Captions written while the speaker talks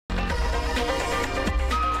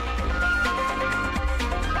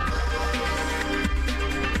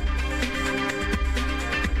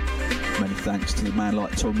thanks to the man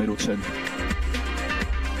like Tom Middleton.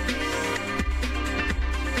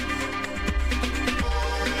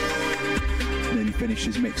 Nearly finished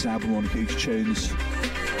his mix album on Huge Tunes.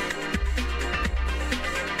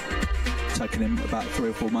 Taken him about 3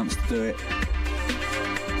 or 4 months to do it.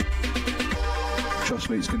 Trust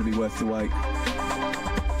me, it's going to be worth the wait.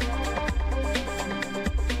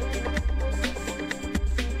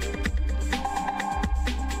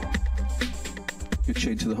 You're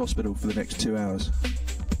tuned to the hospital for the next 2 hours.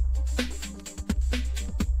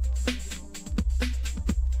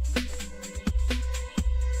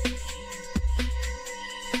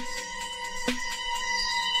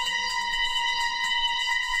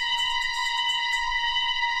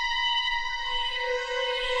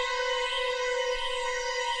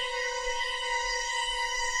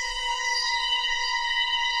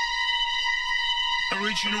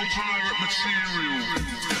 Original pirate material.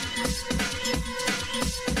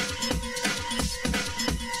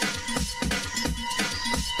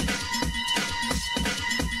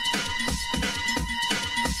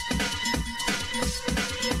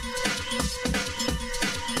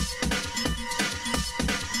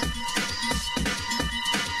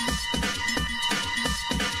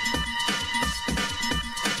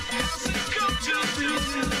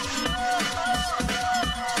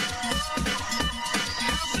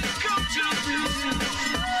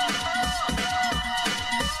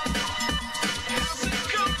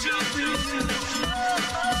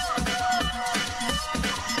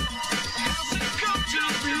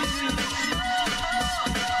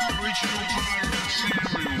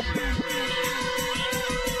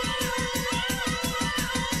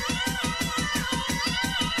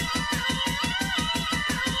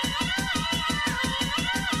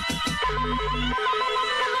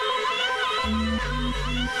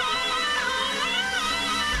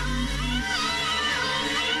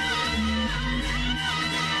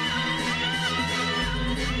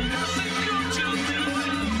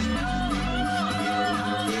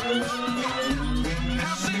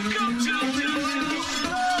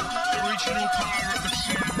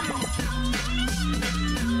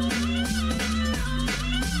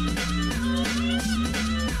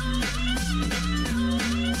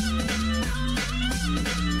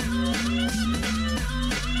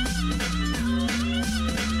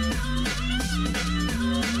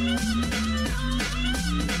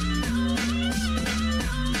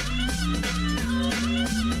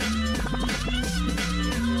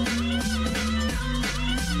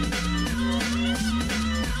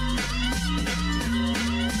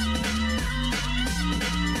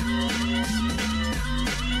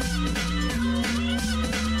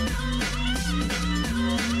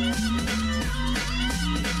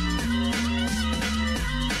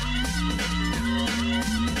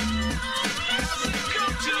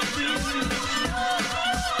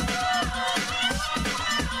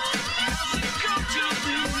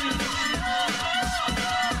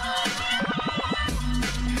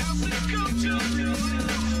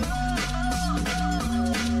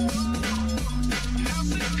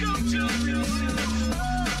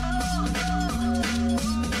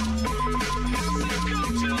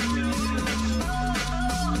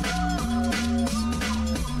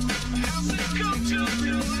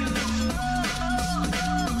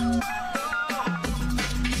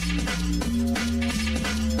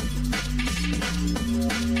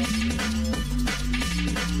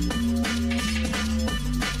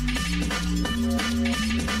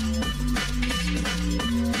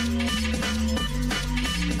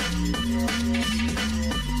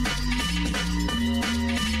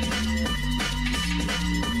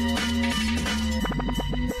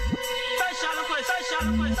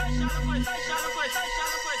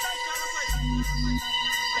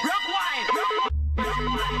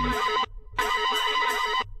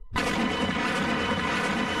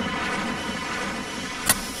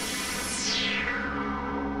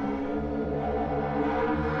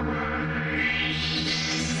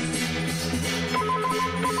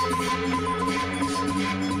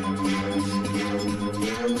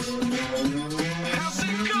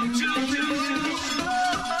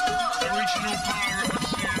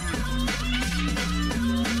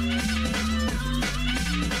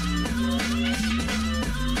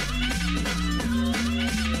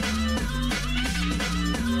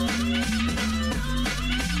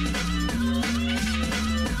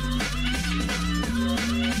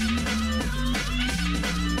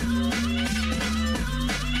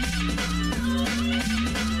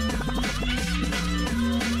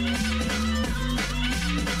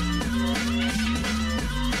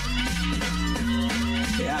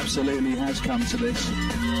 Absolutely has come to this.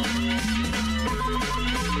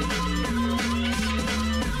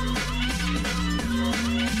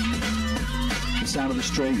 sound of the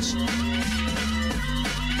streets.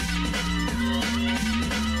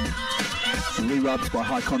 Re-rubbed by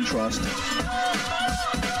high contrast.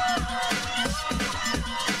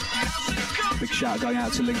 Big shout going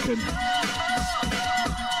out to Lincoln.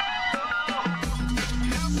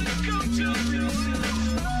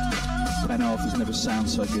 Ben Arthur's never sound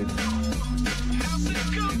so good.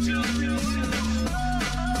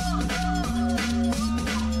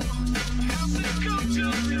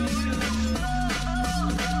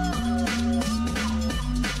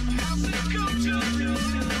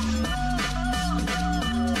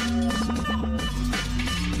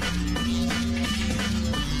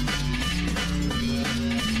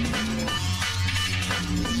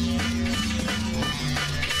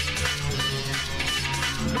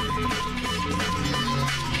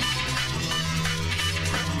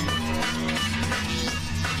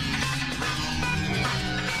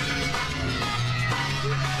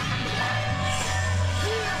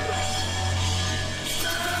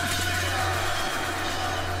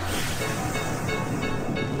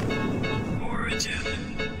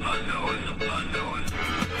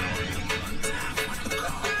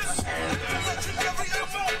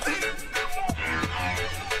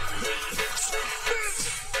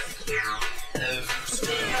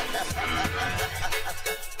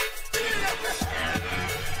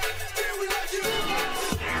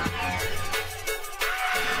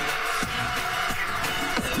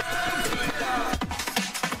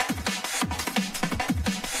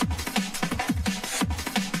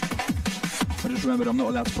 Remembered I'm not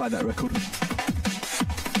allowed to play that record.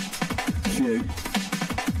 Phew.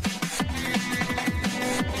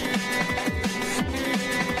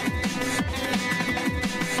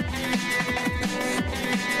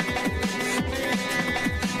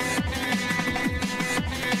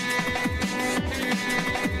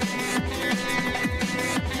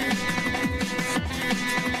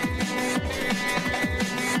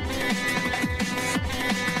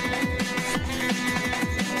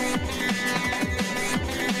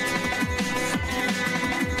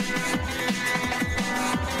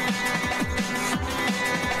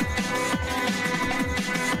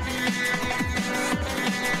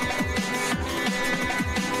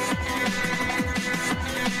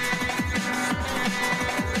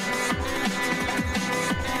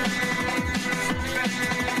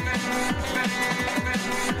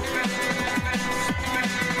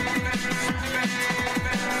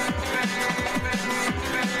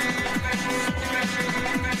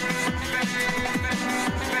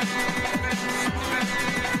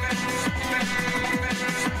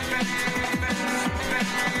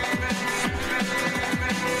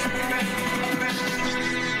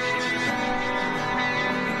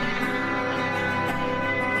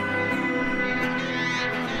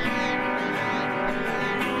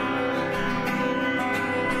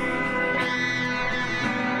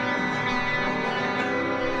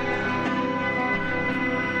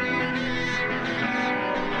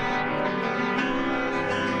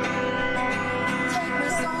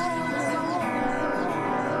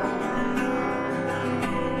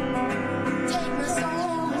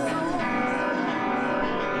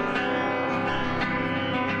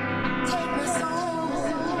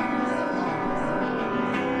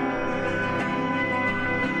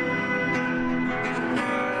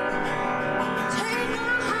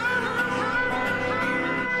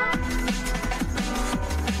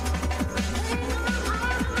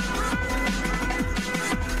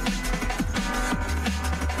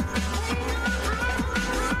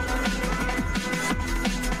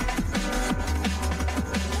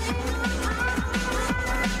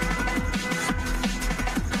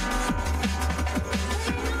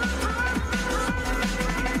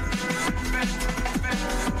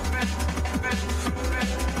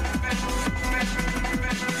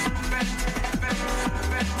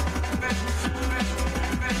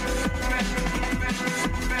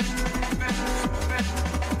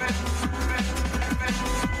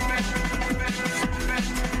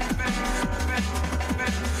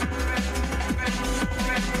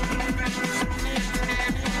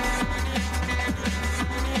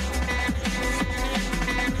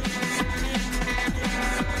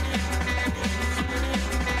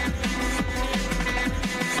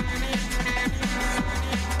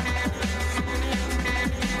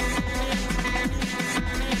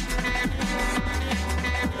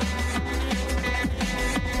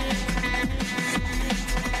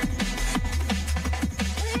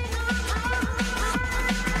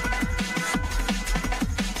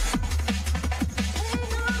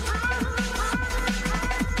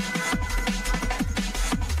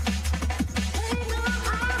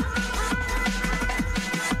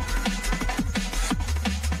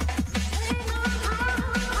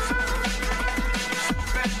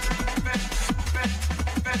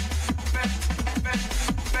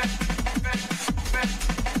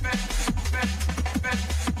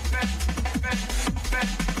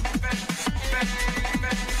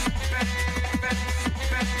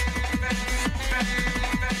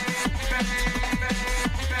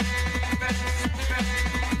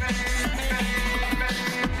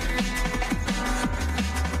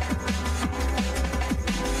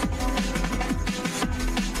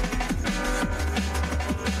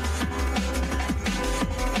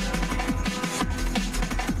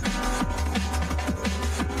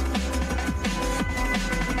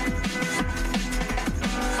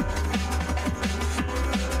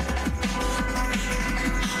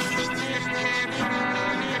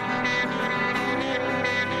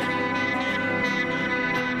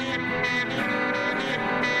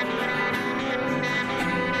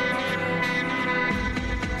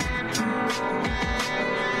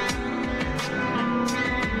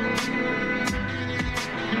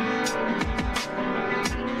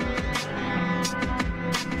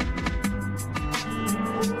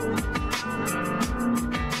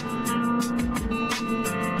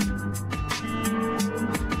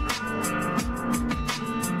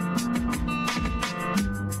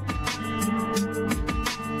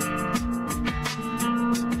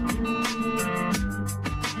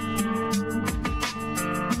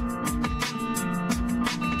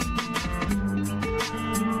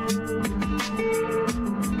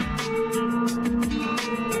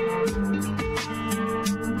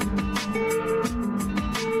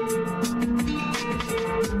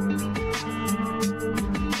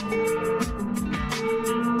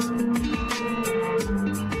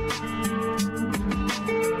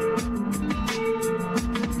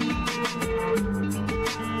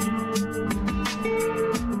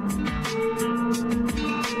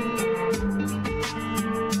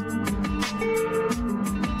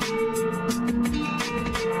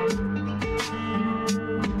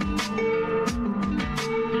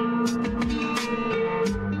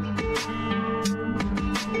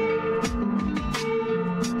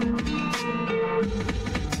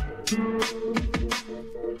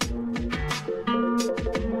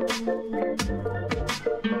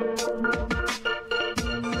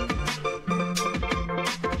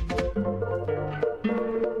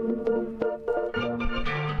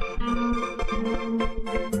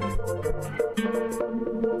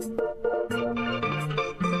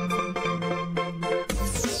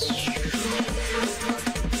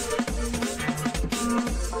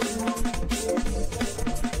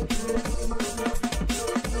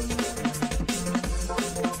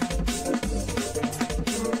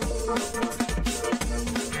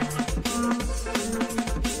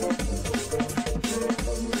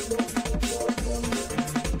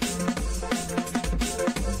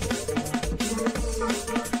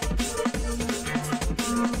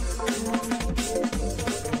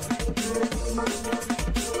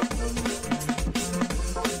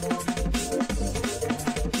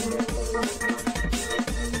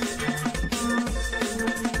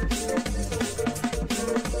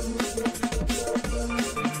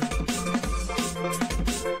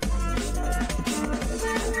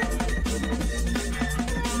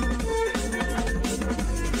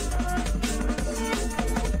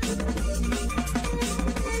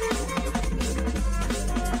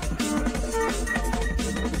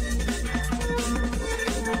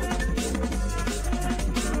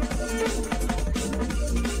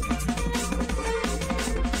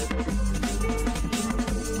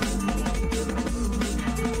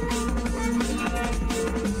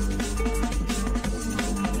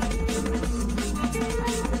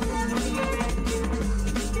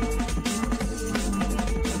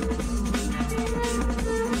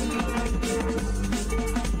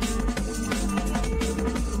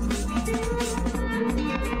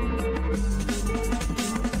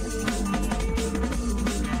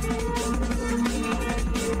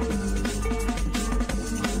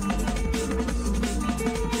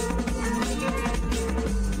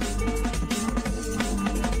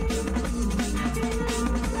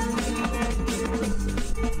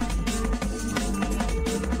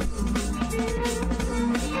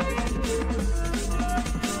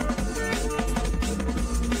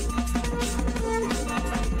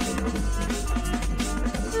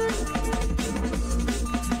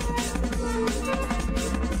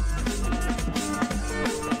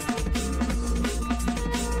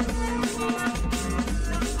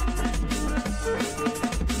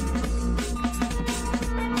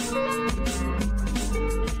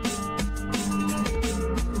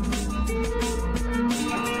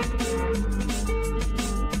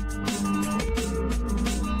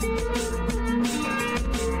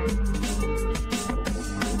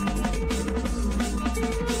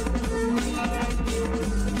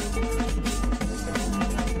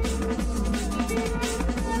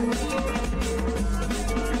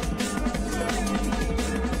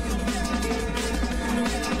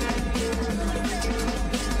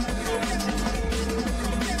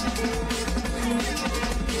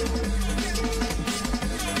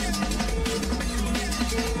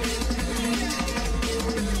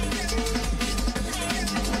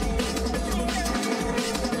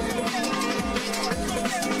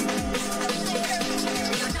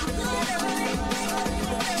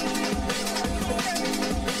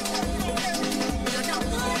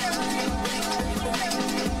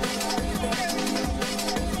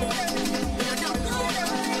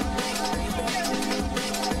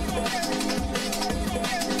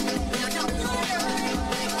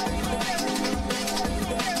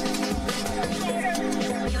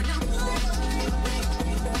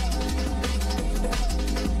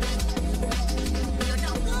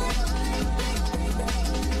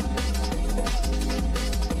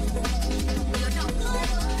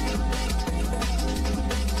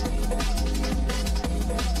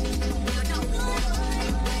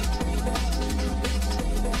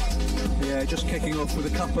 just kicking off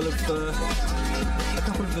with a couple of the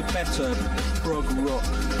better prog rock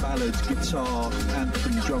ballad guitar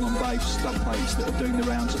anthem drum and bass dub plates that are doing the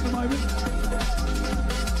rounds at the moment.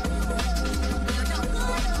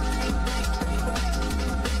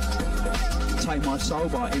 Take My Soul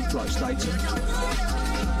by Influx Dayton,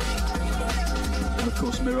 and of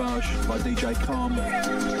course Mirage by DJ Calm.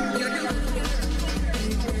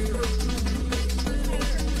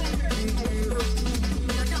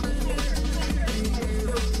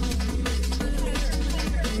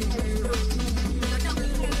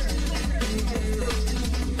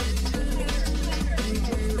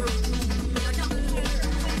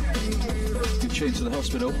 Tune to the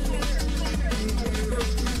Hospital.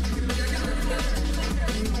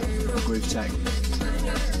 Groovetech.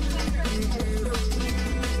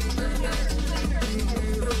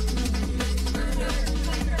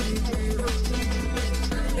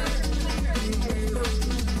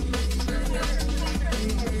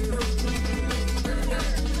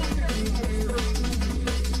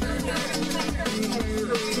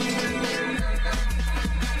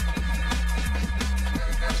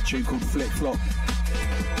 A tune called Flip Flop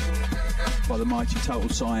by the mighty Total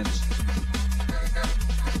Science.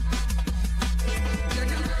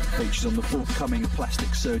 Features on the forthcoming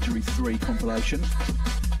Plastic Surgery 3 compilation.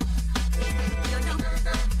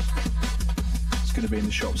 It's going to be in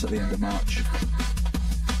the shops at the end of March.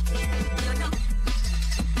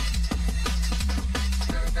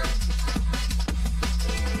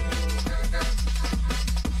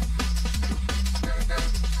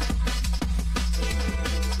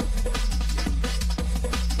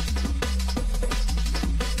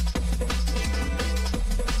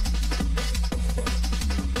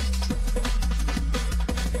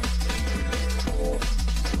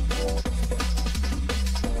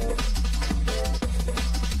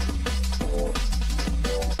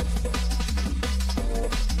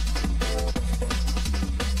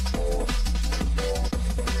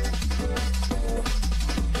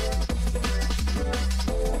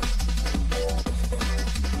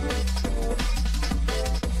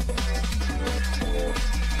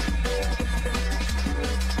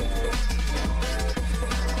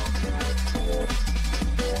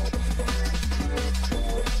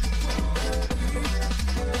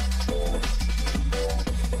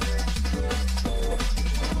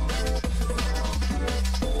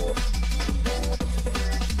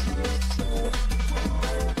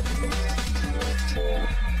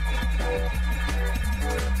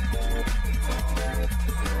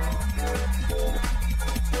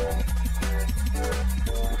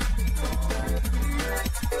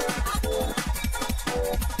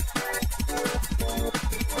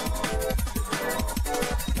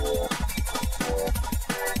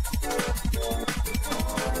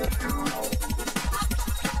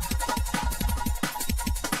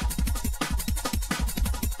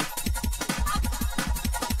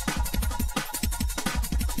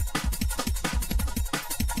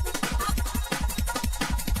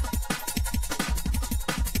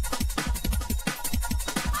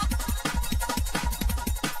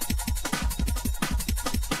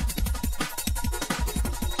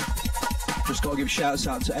 Just got to give shouts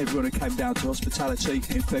out to everyone who came down to Hospitality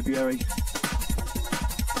in February.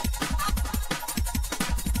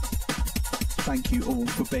 Thank you all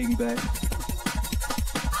for being there.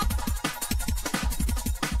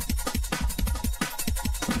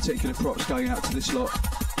 Particular props going out to this lot.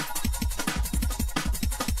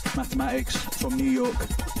 Mathematics from New York.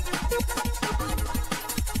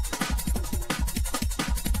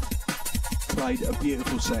 Played a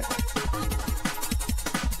beautiful set.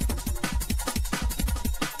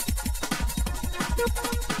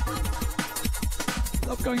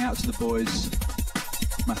 Love going out to the boys.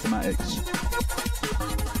 Mathematics.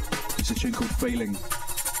 It's a tune called Feeling.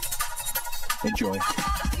 Enjoy.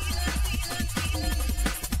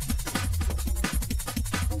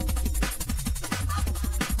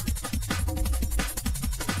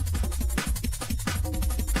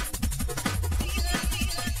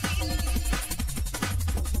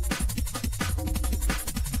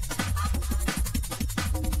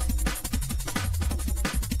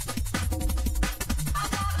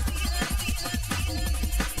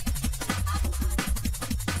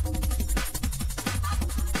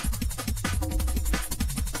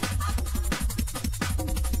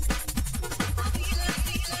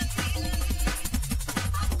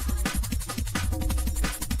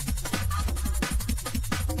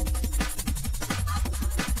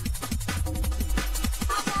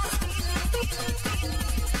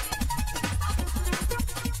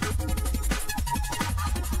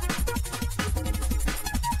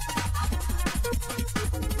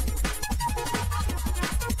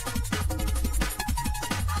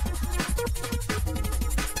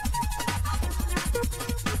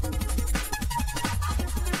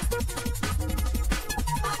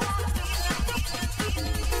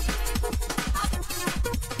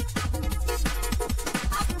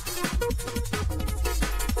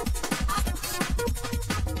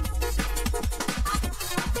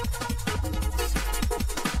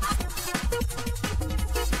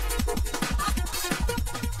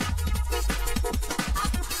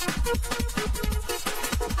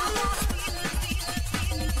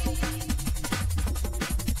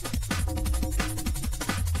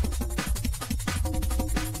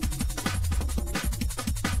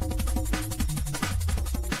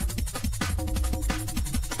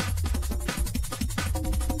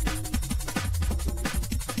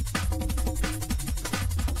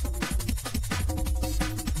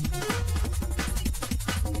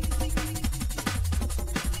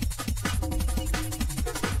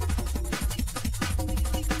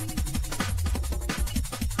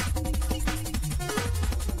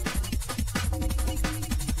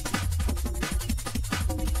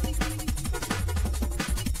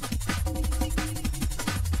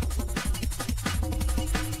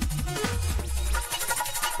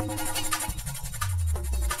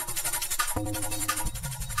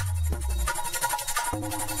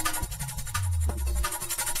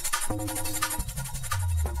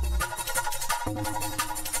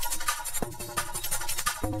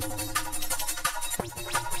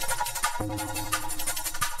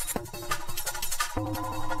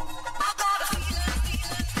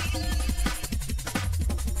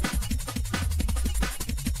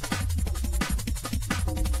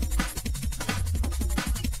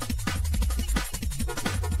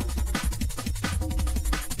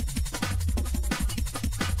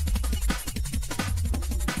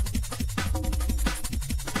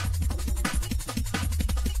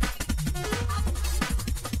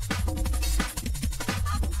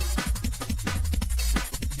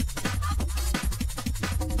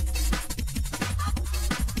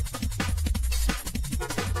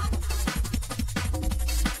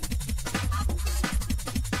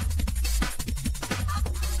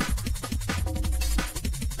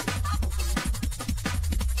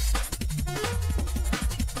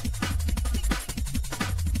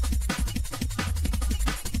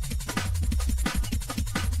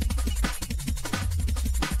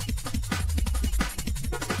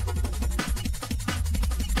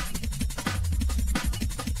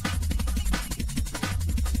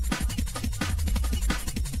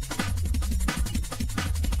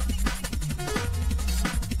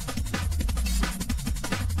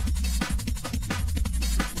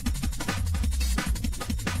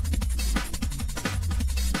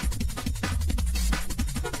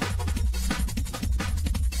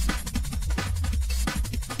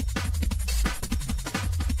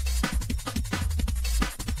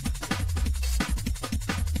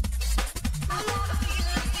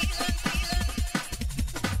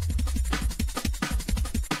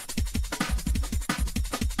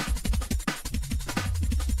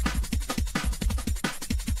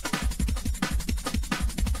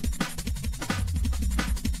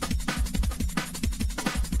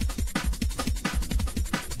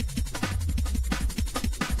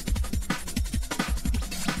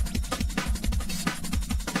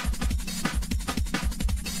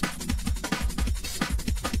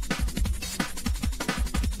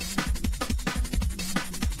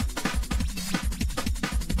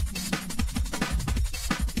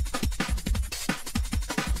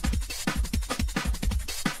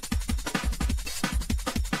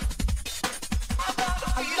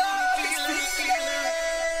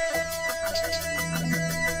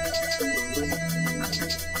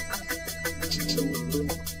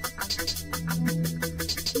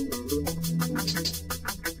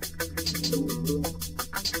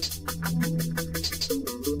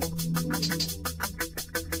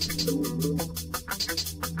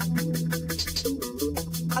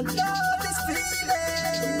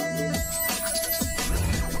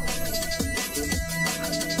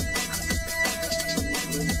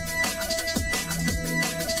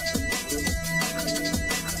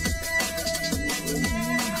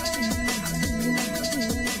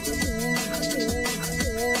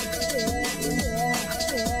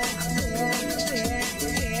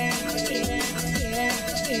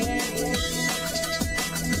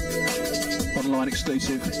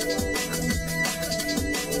 Exclusive.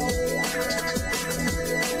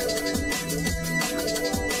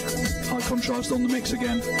 High contrast on the mix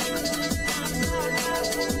again.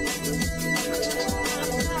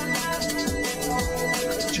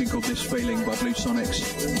 Tune called This Feeling by Blue Sonics.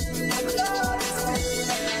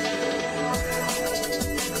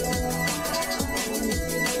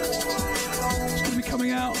 It's going to be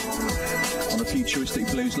coming out on a futuristic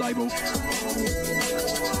blues label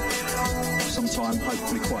sometime,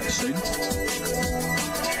 hopefully quite soon.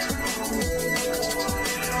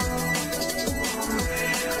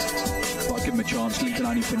 But I'll give him a chance. Lincoln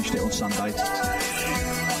only finished it on Sunday.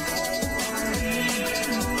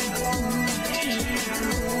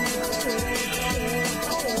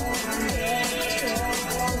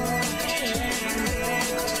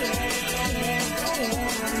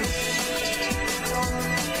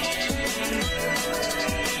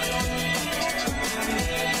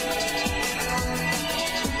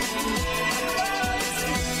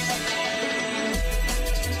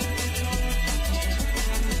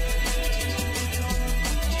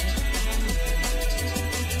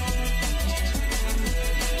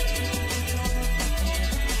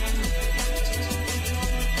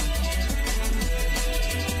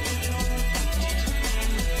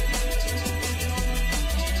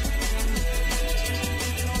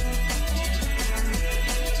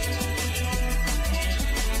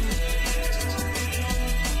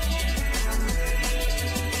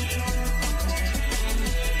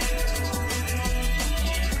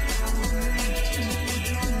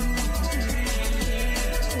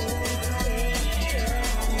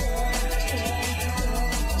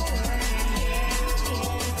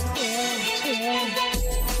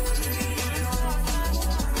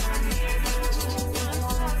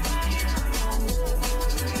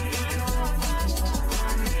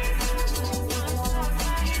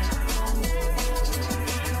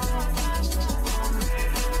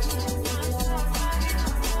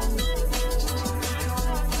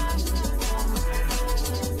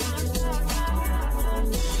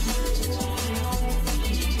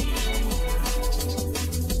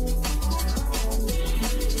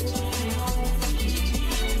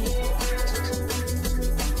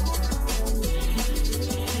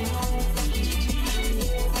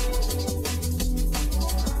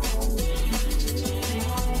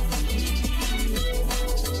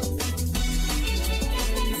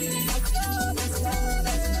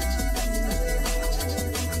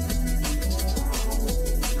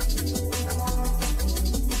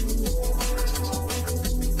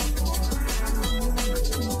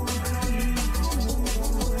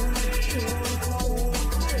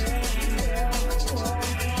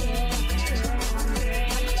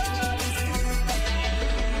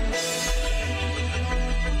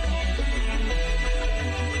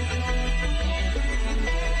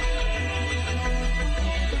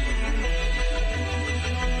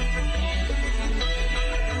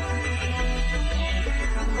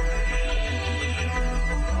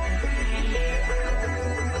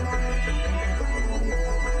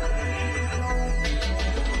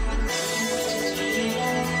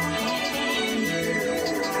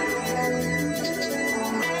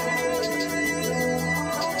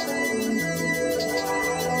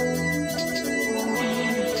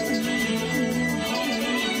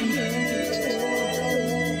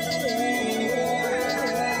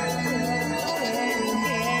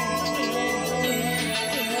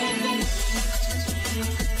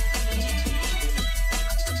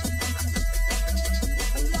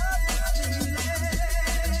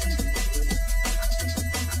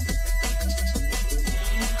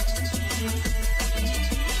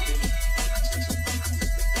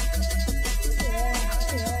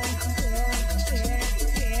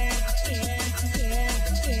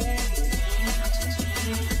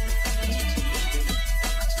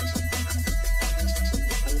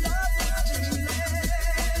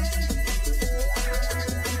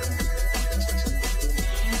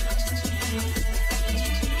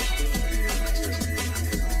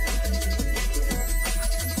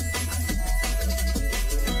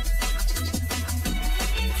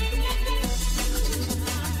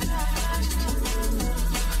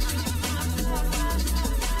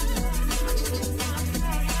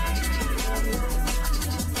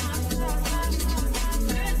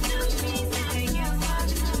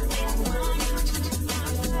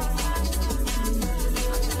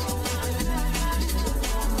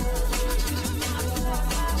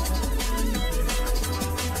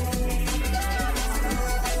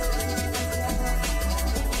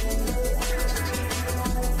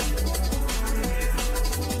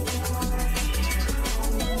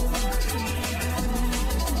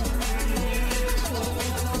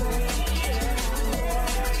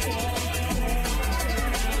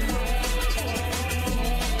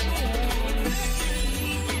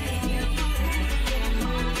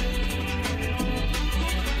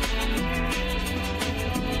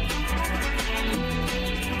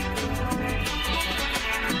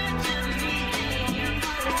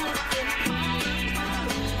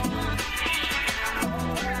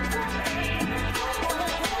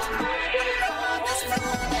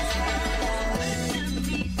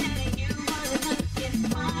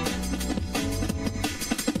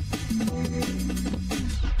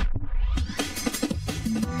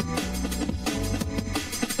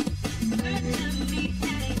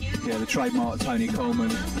 Yeah, the trademark Tony Colman.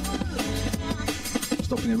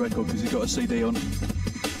 Stopping the record because he's got a CD on.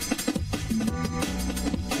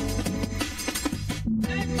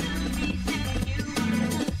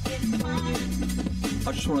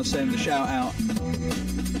 I just want to send a shout out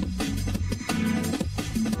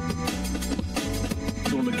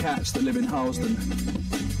to all the cats that live in Harlesden.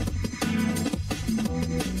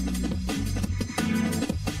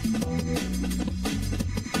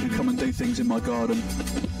 Who come and do things in my garden.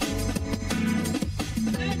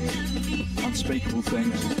 Unspeakable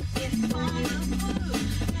things.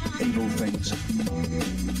 Evil things.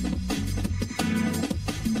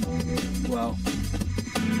 Well,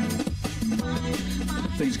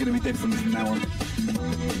 things are going to be different from now on.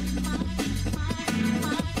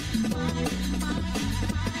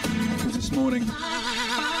 Because this morning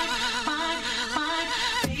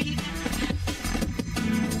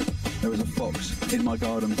there was a fox in my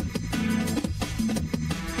garden.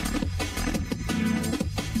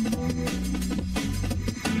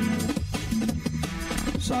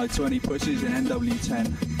 So to any pussies in NW10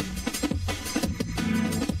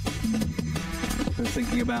 who are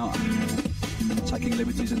thinking about taking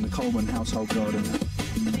liberties in the Coleman household garden,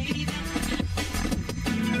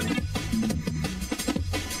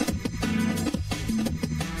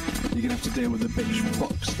 you're going to have to deal with the bitch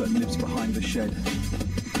fox that lives behind the shed.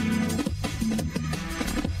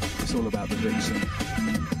 It's all about the vixen.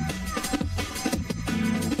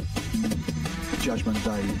 Judgment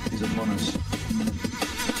Day is upon us.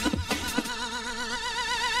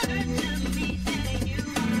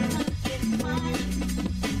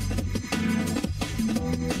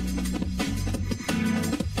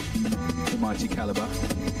 Mighty caliber.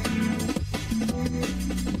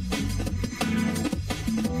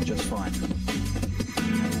 Just fine.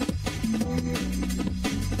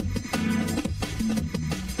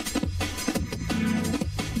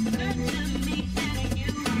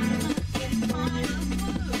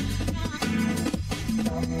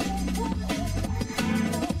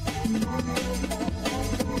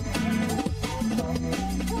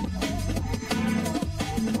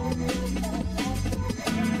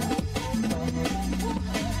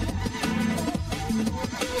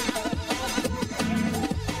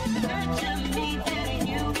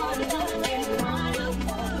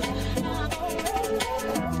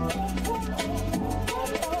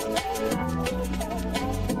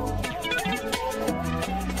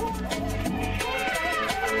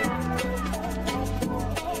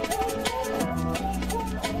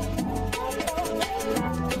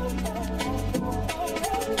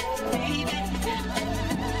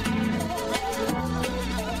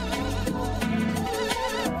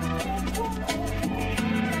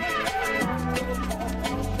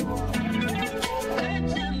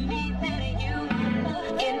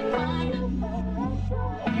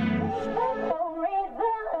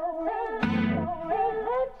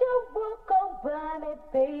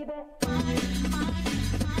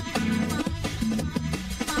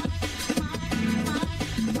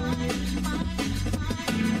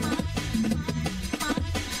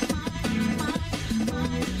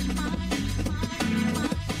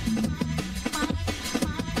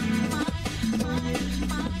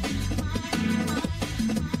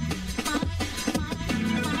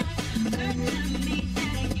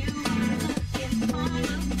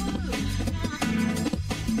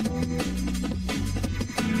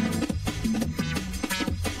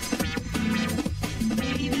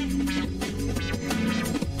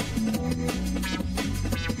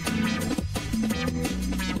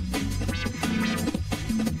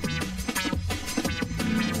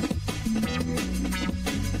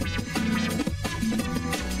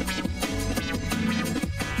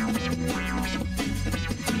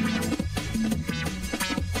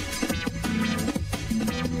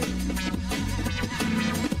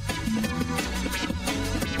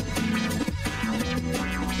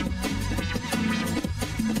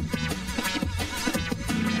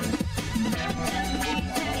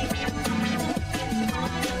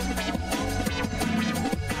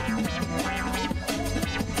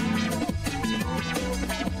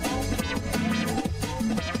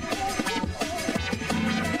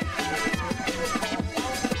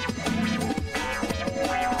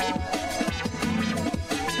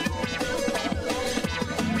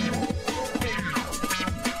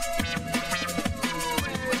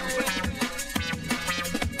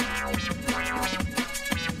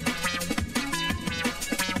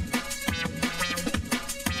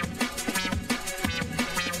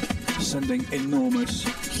 Sending enormous,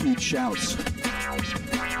 huge shouts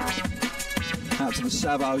out to the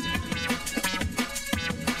Savo,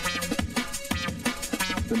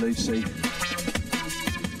 the Lucy,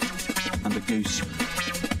 and the goose.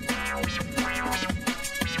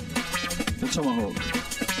 The tomahawk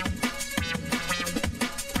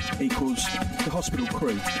equals the hospital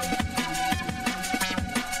crew.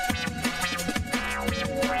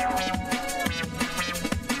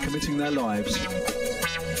 Committing their lives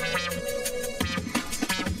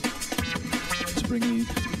to bring you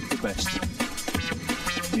the best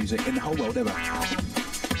music in the whole world ever.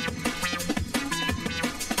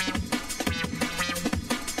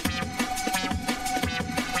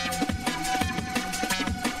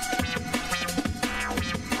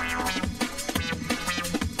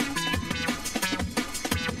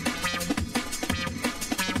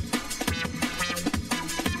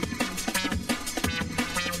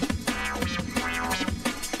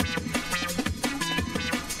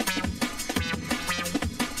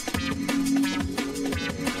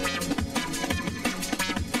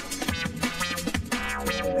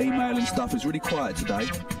 Email and stuff is really quiet today.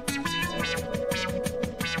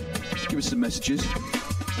 Give us some messages.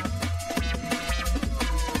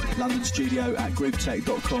 London studio at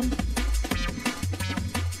groovetech.com.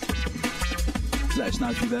 Let us know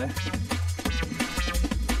if you're there.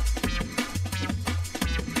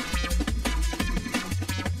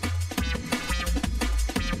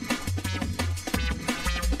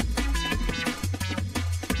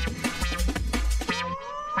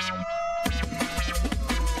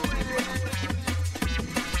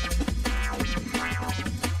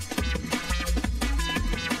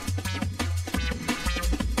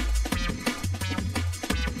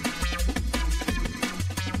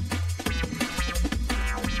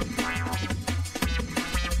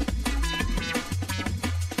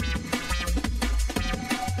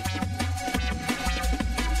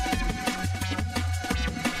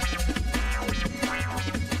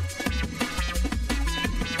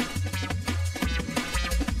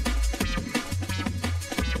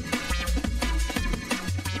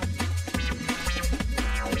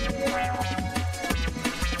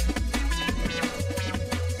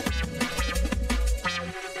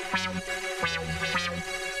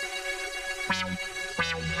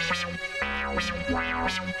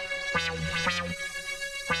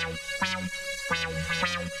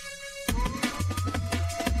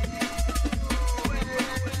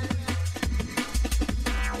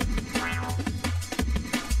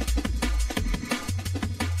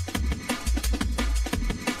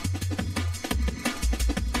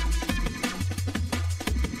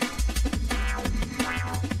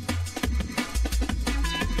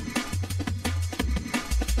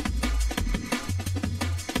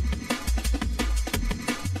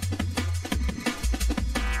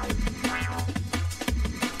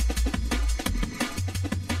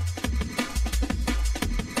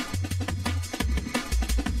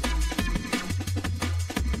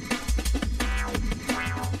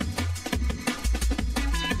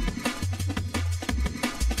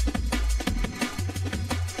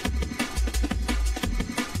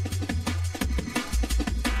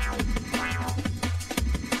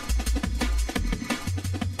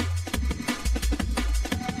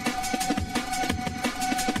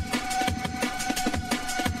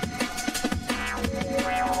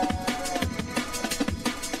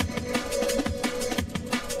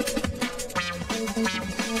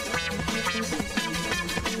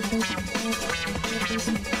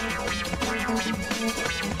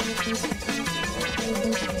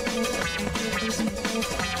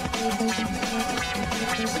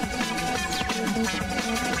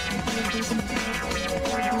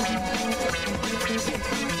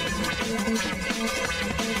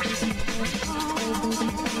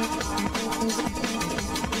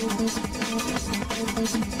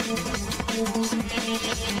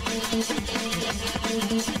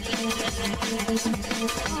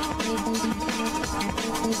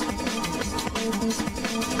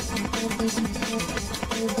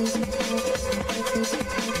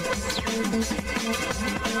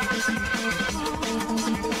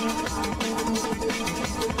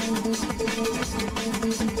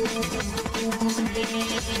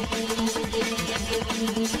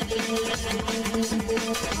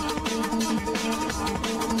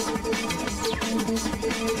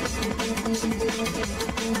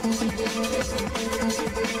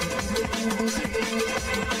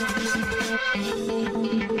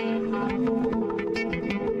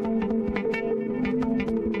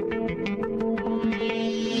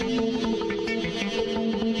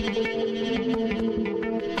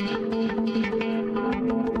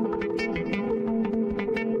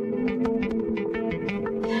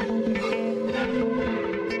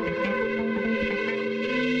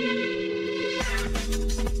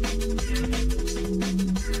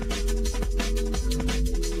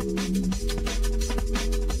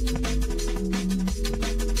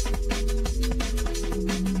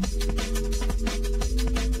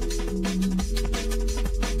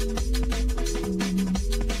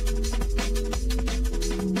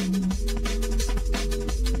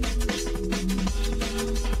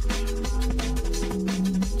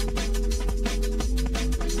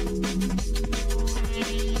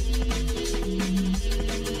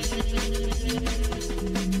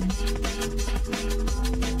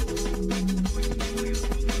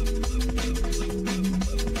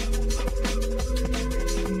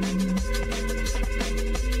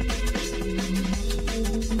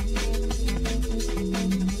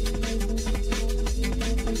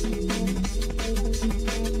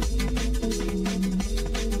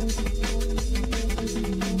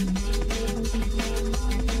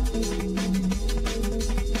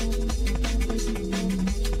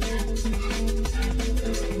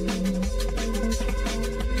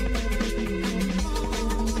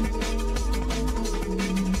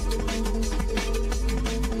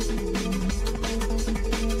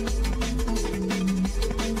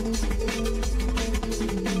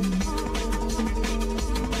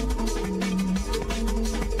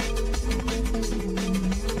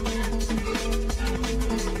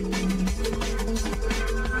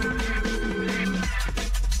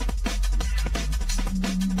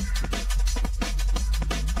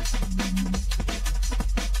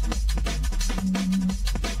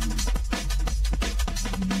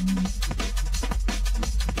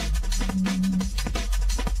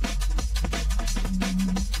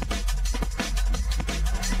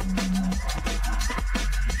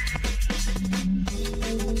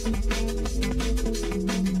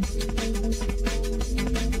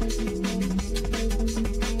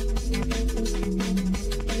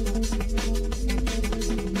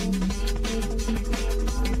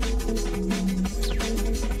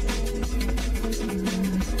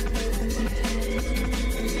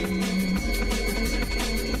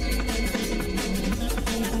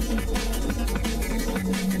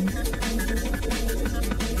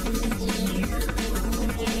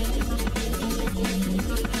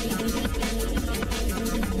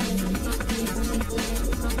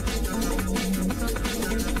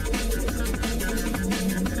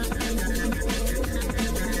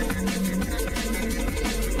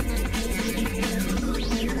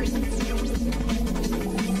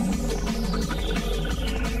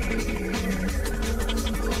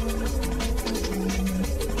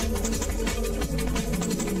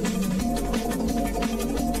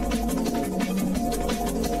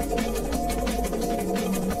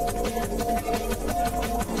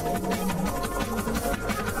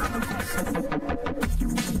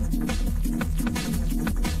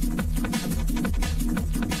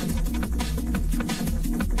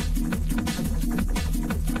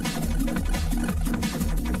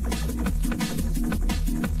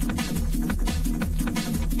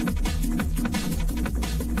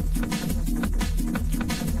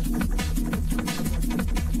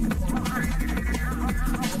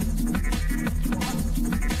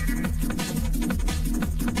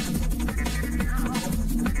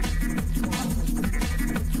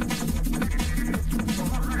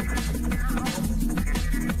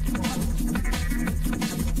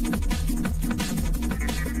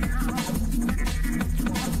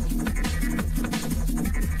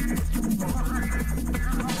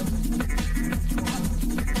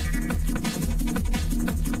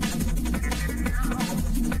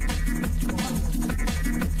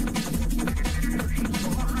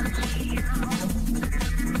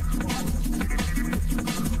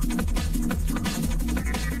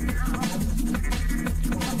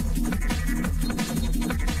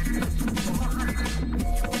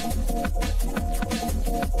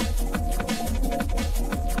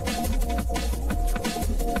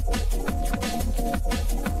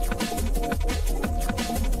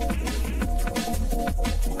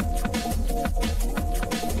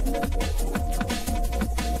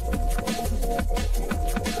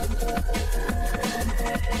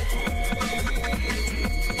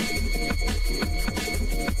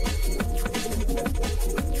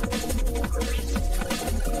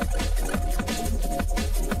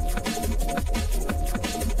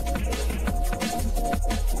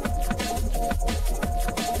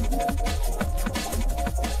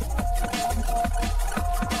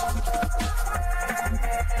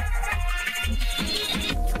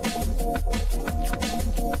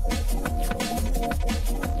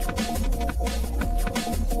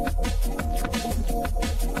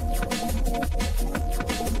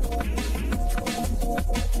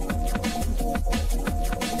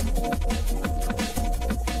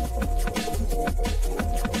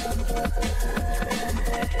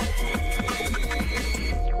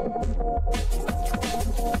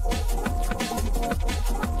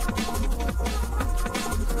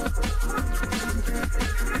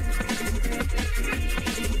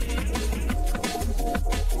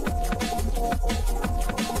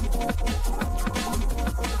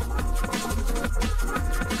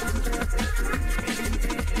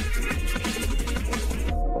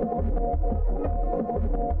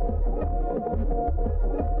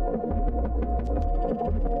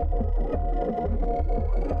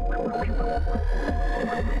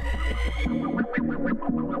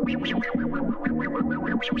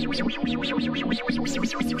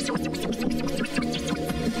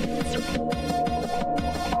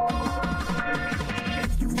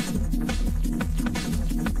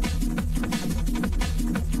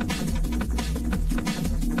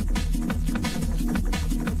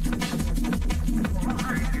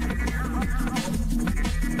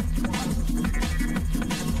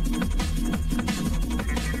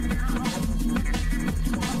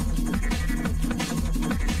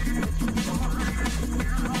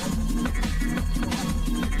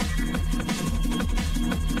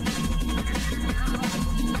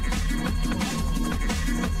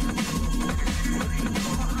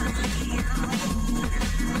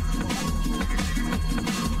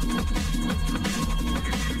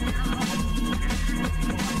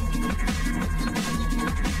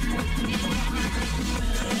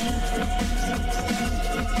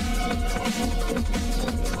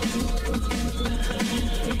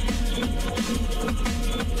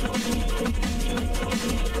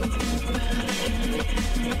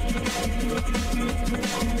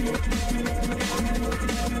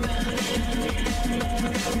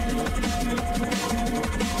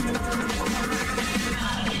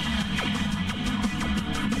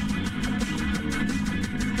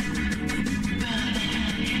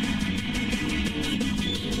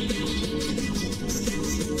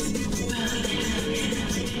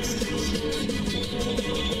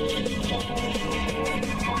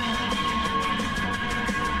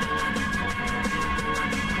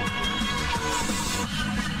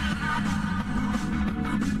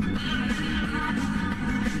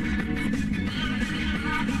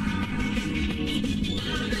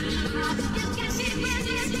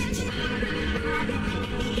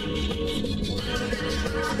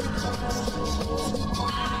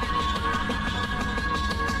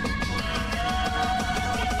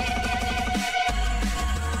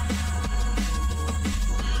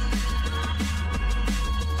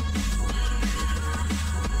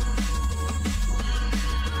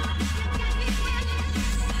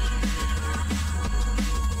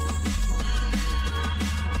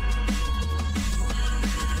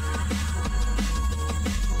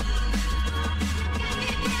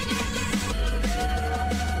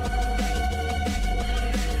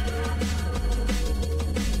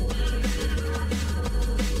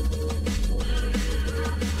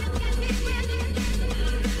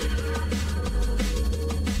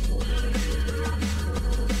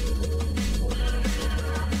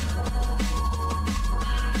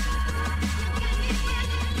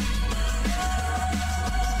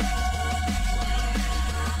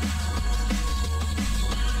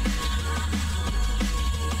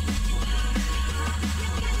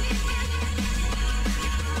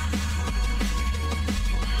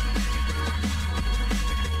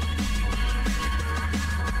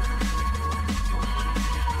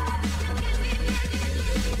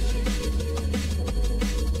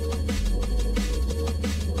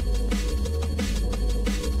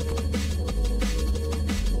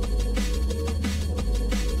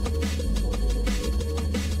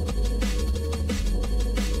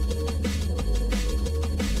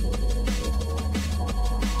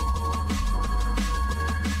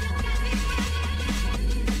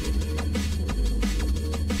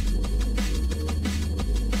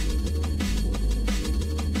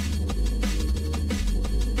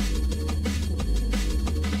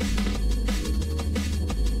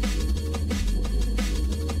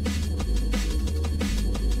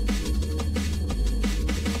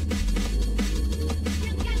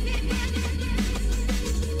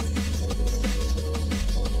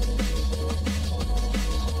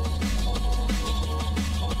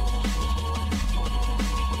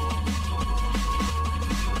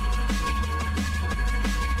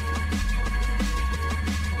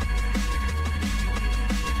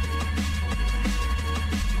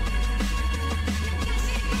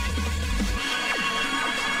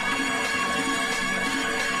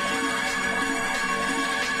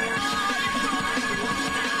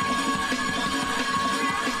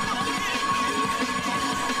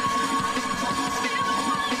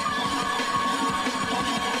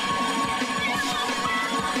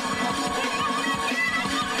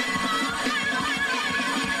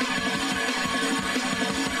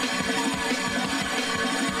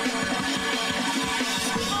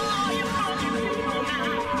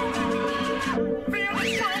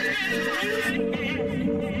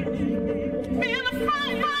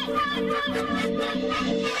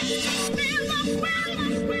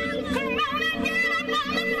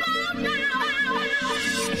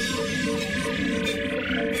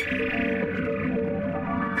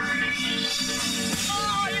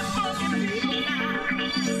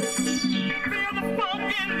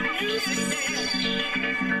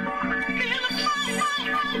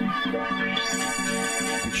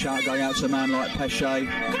 shout going out to a man like Pesce. I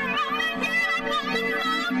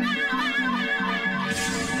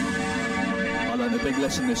learned a big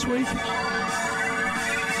lesson this week.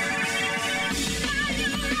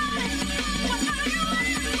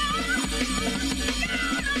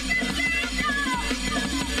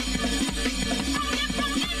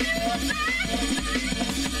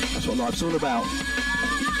 That's what life's all about.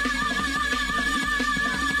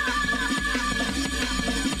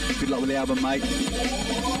 Good luck with the album, mate.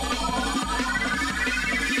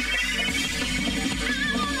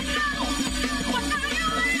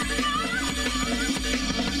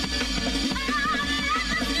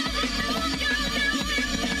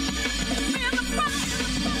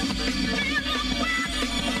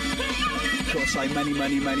 Got to say many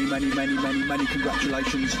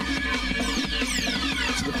congratulations to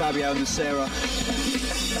the Fabio and the Sarah.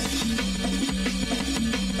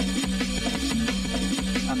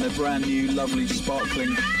 And their brand new, lovely,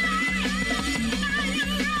 sparkling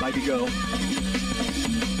baby girl.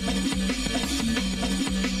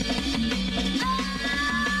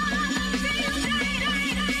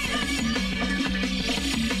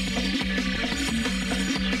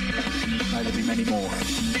 May there be many more.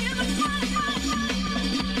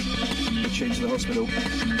 We'll change to the hospital.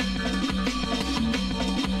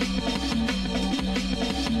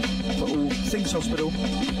 For all things hospital,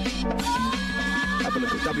 have a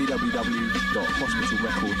look at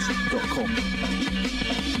www.hospitalrecords.com.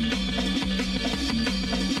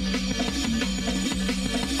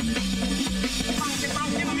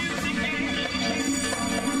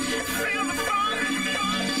 Feel the fun.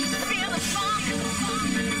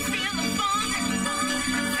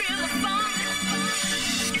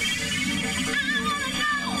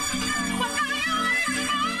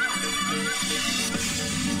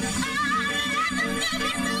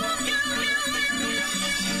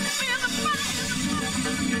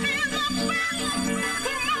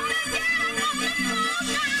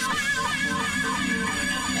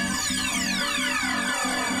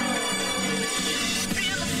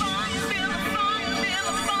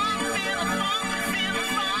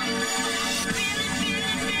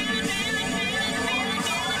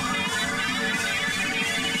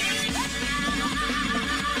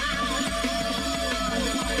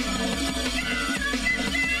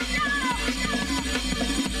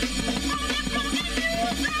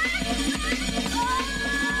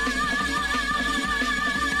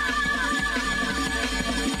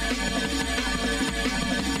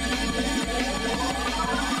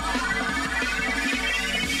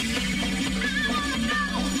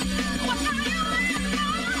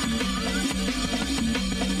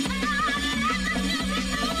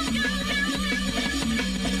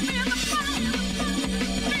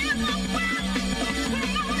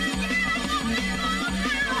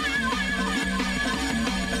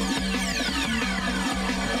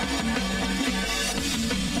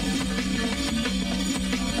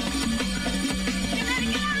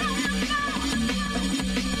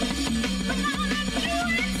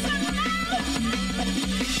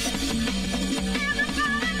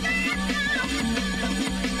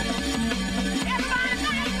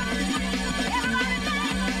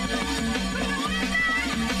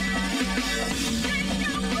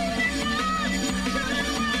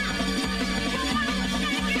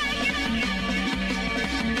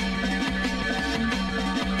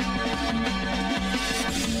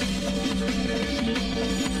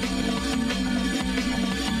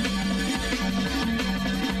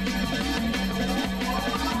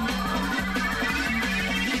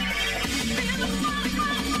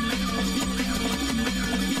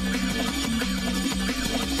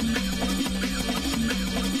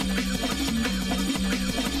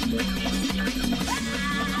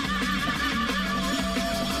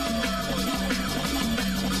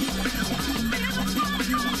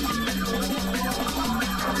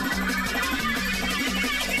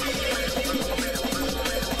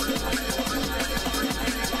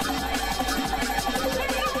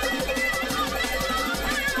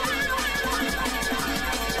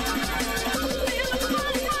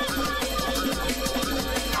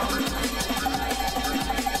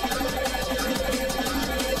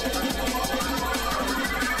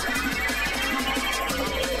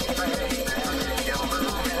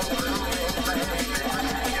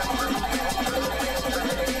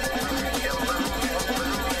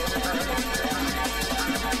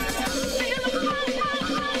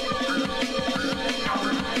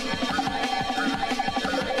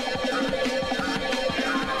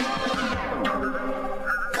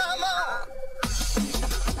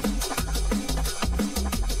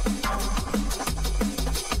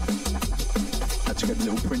 to get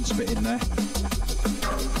the little Prince bit in there.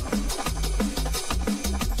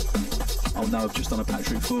 Oh no, I've just done a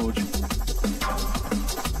Patrick Forge.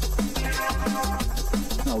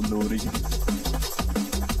 Oh lordy.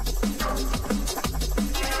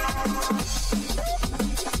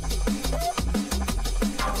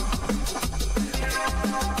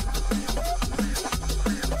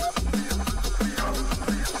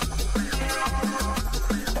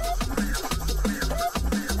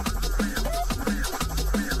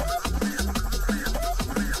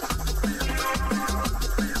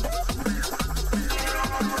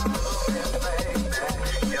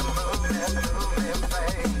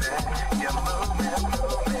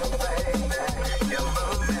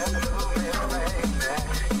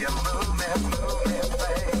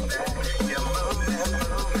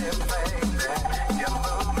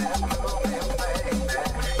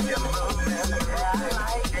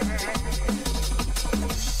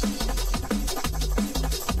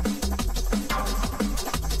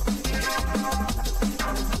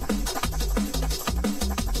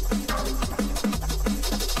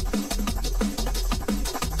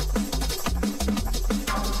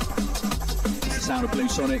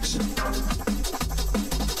 Sonics.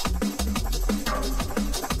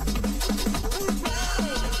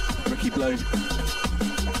 Ricky Blue.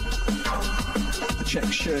 The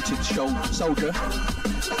check-shirted soldier.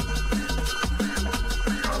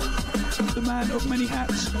 The man of many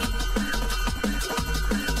hats.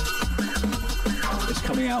 It's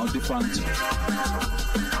coming out on Defunct.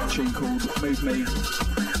 A tune called Move Me.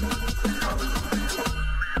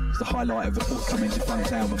 It's the highlight of the forthcoming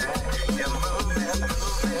Defunct album.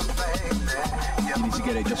 You need to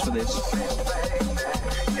get it just for this.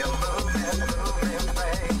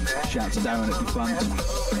 Shout out to Darren at Defunct.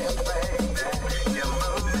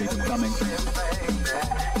 Keep them coming.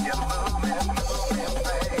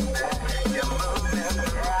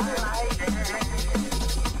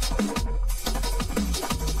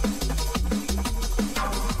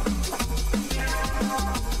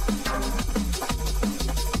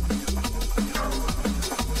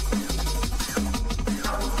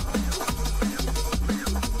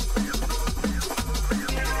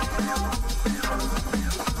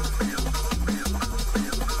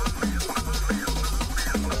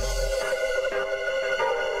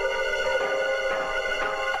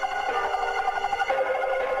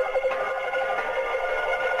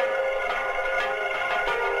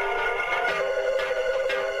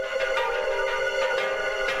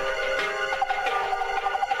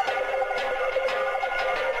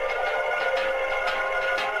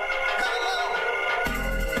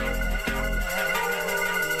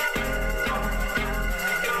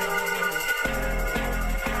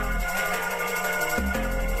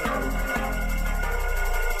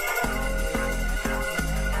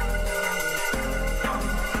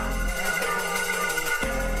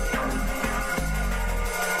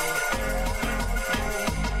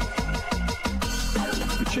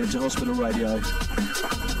 To Hospital Radio.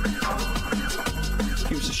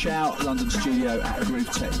 Give us a shout, London studio at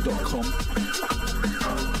groovetech.com.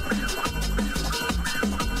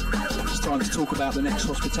 It's time to talk about the next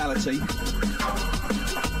hospitality.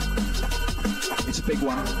 It's a big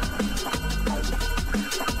one.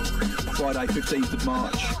 Friday 15th of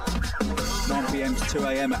March, 9 PM to 2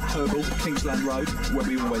 AM at Herbal, Kingsland Road, where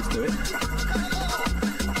we always do it.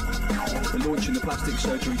 We're launching the Plastic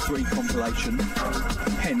Surgery 3 compilation.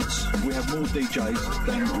 Hence, we have more DJs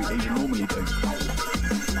than we even normally do.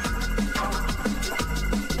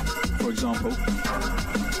 For example,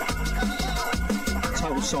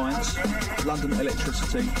 Total Science, London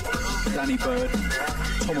Elektricity, Danny Bird,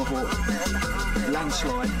 Tomahawk,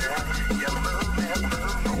 Landslide,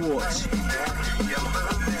 Quartz,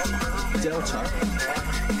 Delta,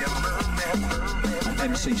 and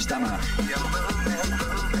MC Stamina.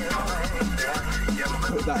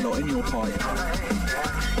 Put that lot in your pipe.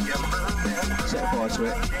 Set fire to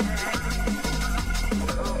it.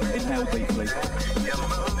 Inhale deeply.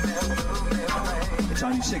 It's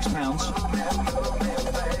only £6 or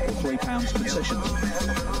 £3 concessions.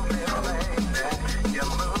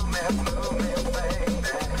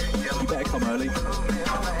 You better come early,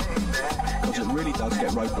 because it really does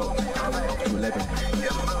get roadblocked after 11.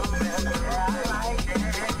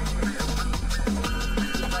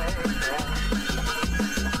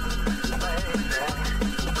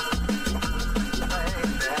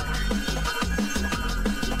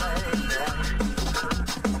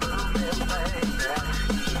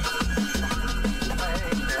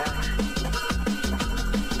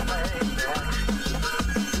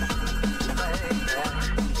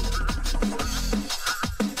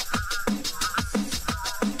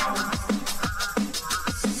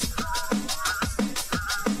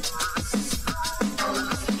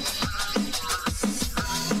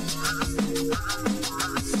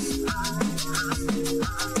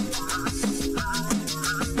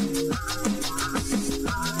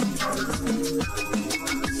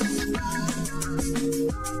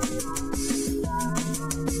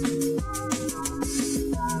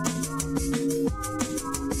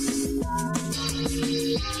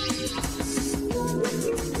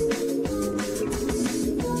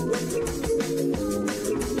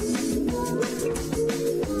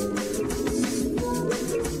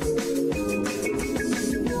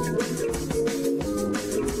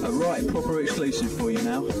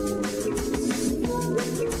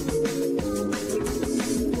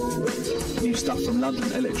 stuff from London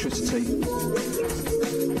Elektricity.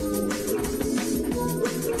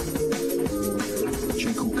 A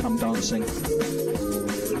tune called Come Dancing.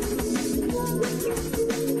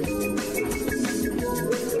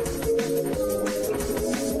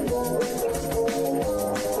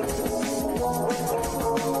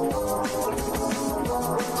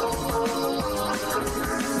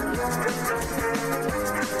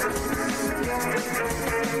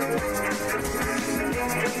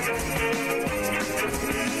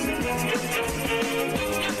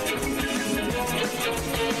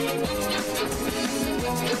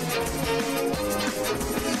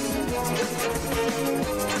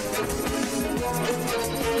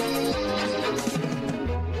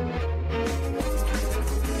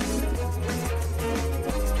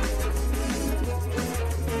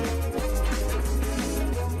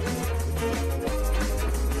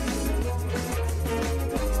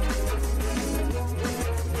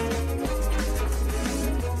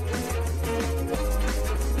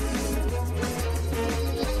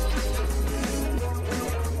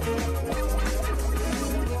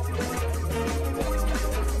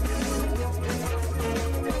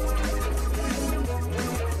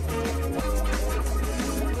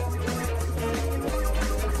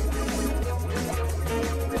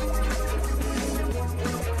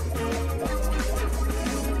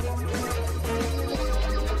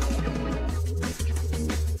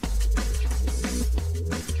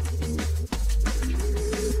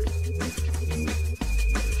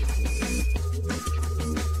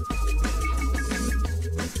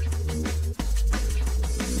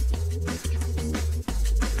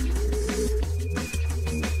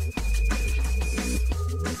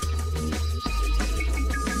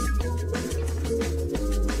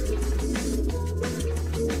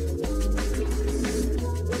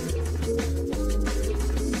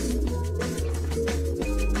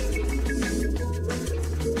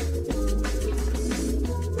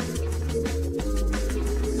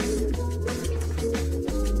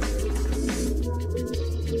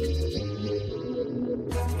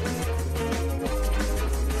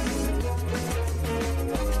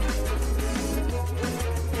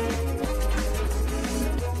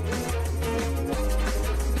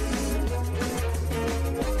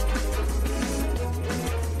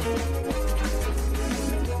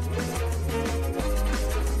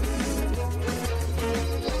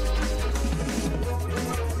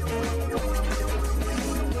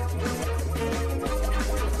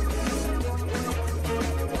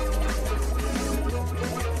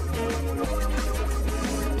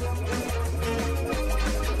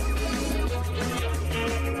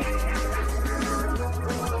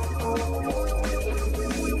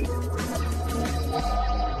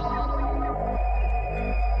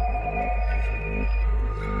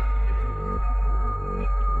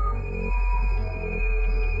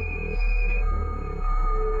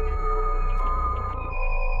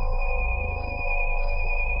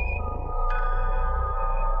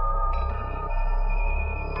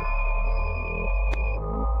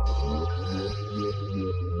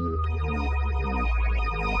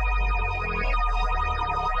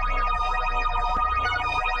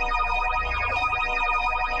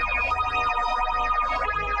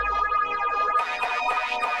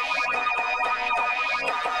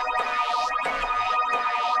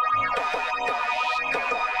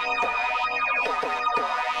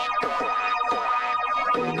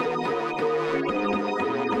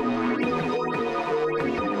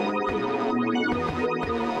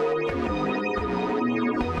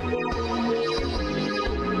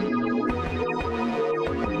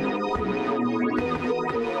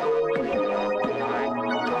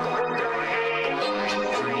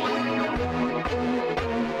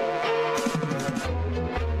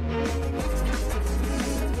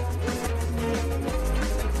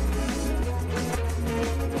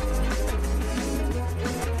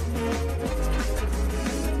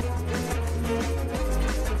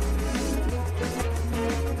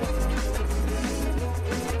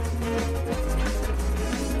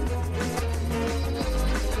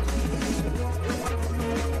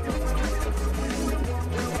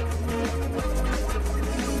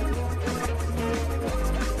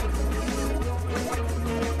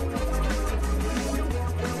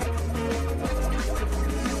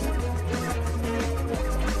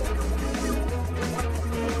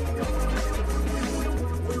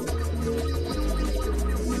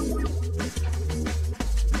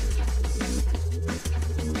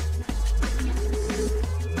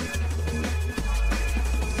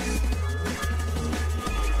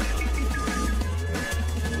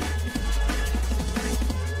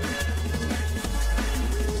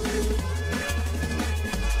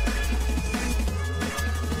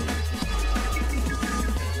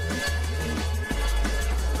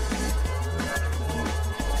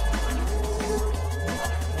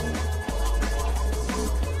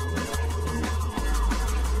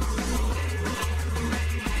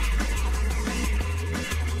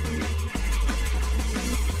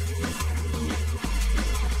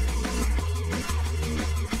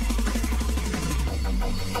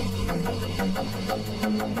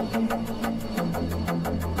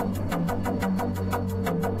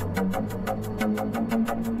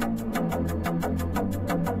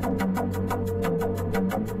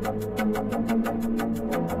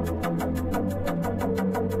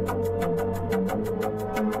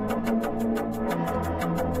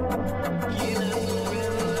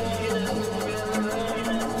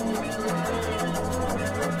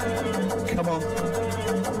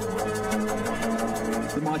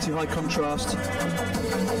 High contrast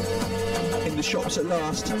in the shops at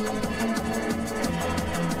last.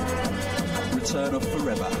 Return of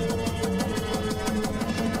Forever.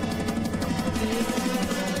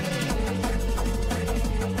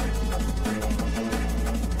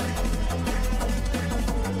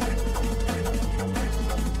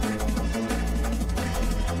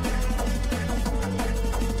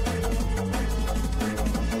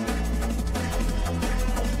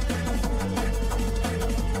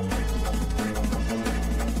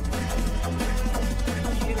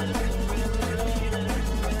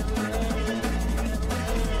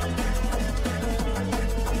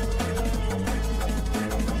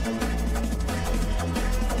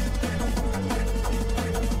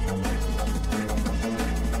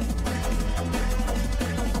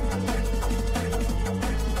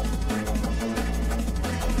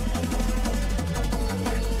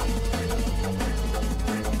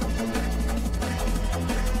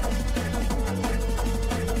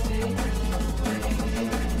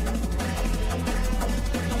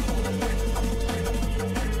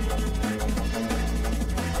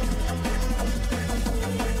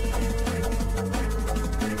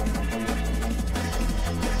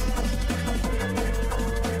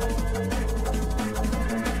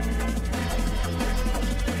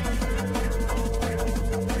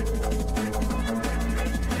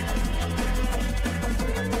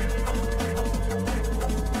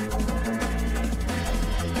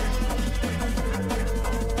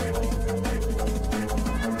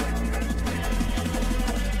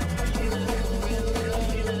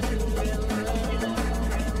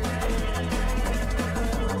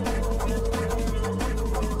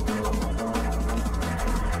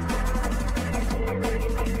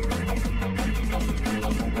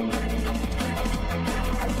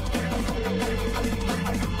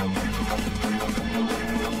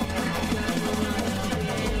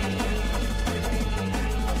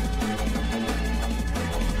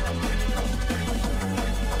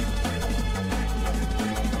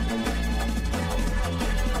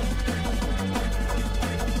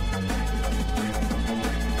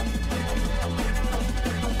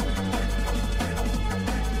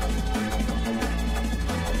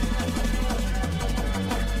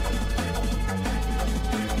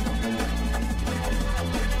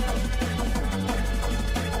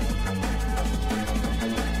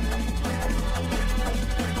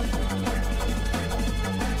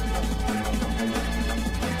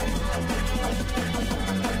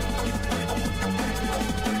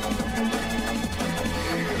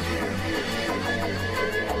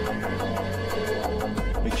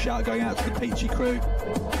 Shout going out to the Peachy crew,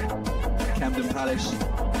 Camden Palace,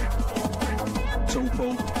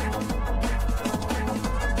 Tallpool.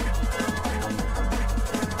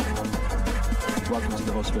 Welcome to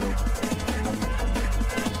the hospital.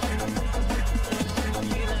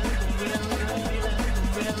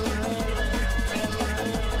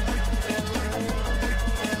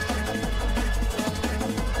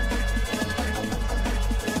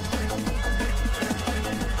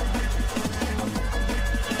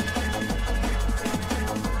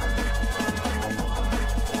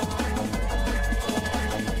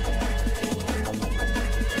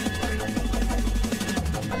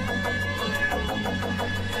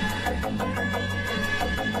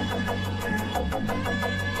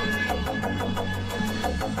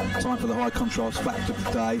 Time for the high contrast fact of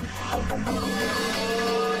the day.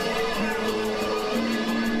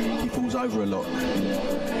 He falls over a lot.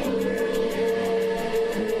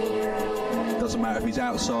 Doesn't matter if he's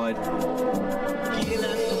outside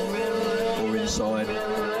or inside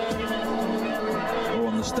or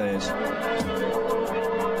on the stairs.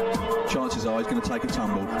 Chances are he's going to take a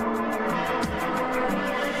tumble.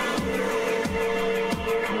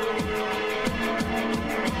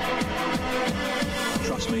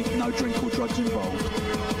 Trust me, no drink or drugs involved.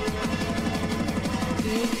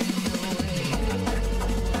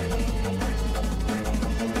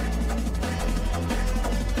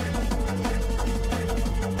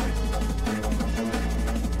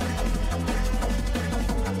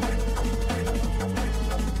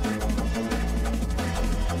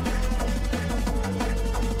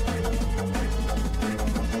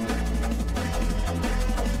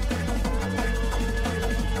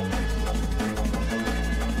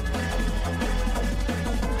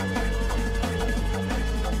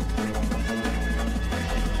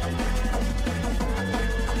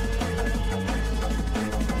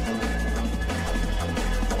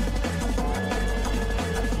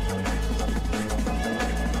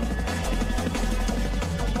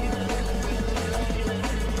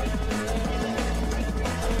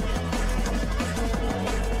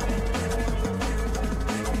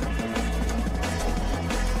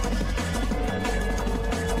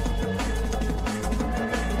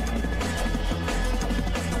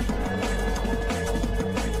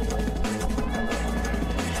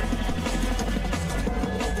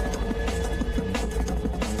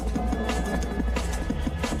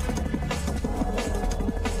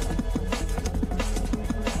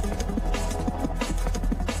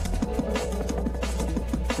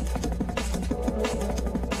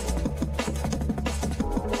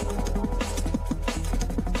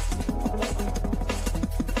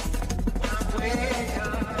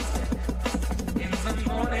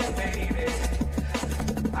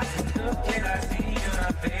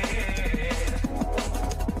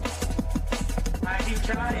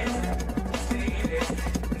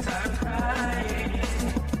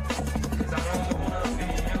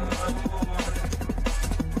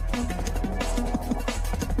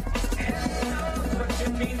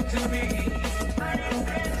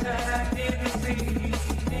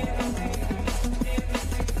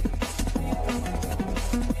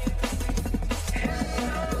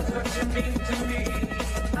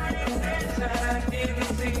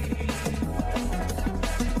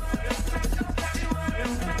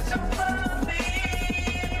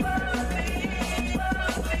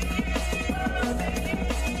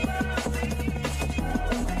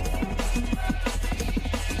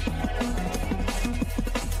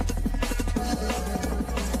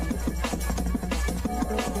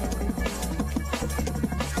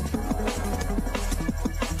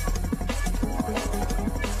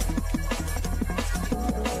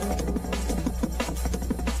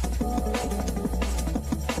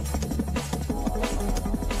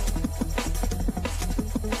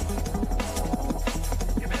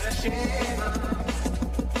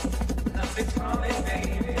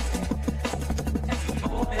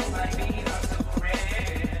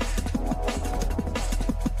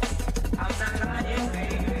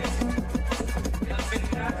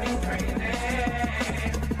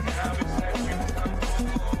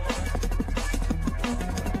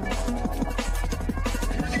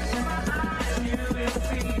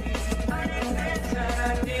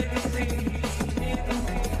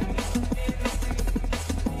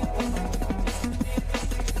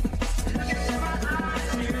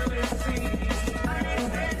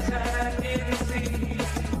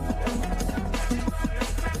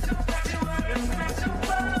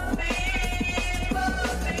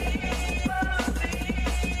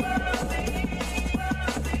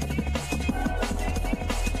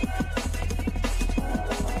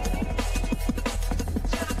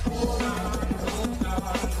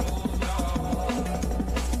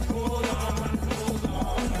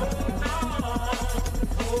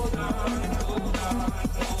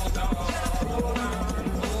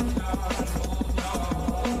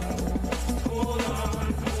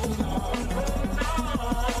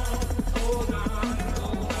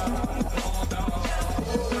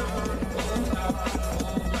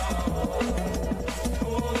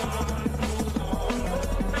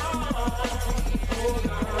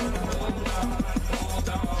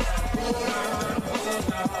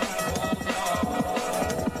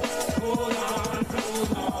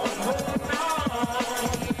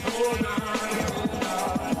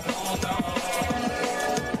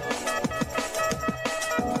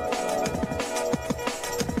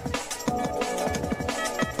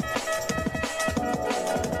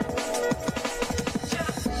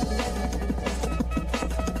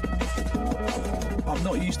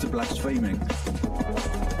 to blaspheming.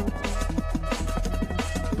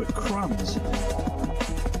 But crumbs.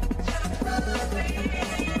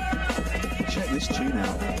 Check this tune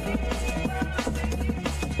out.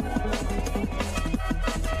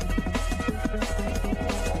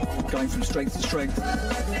 Going from strength to strength.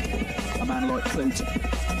 A man like Clute.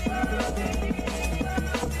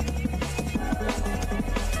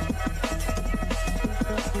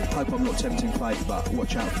 Hope I'm not tempting fate, but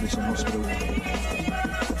watch out for this on Hospital.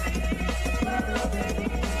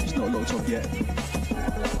 It's not locked off yet.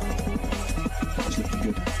 It's looking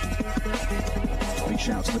good. Big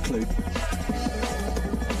shout to the Clute.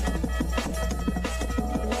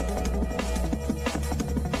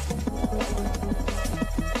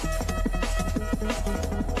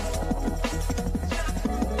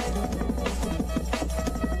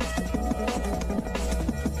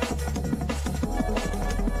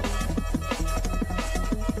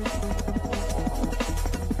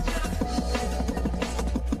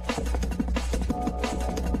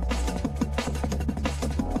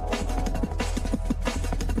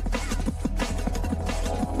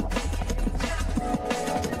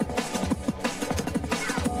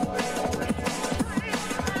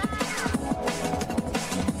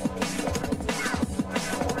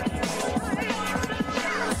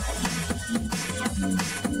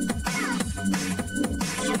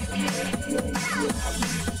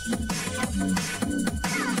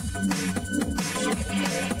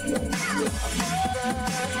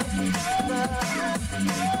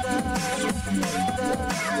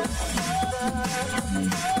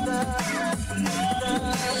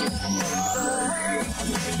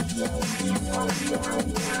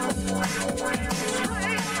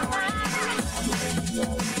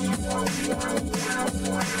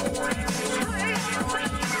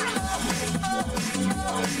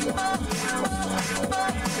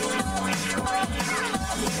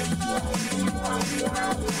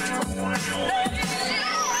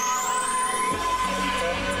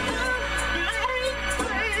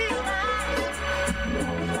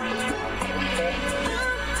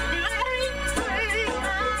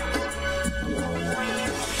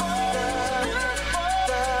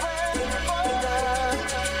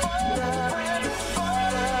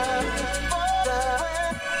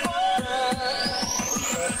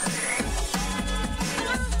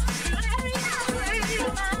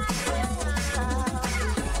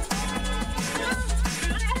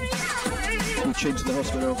 Tune to the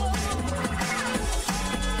Hospital.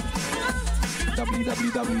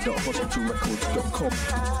 www.hospitalrecords.com.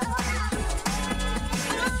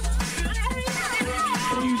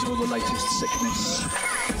 For news of all the latest sickness.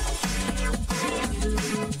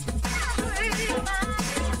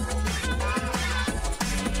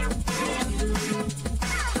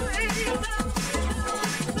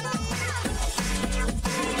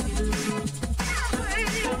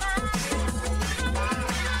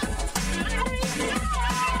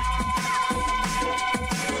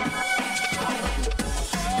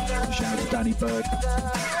 Bird.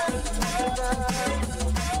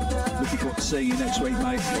 Looking forward to seeing you next week,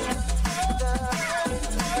 mate.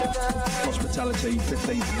 Hospitality,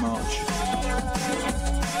 15th of March.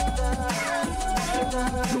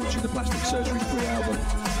 Launching the Plastic Surgery 3 album.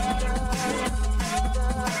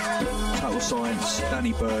 Total Science,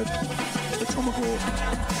 Danny Bird, The Tomahawk,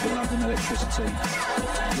 The London Elektricity,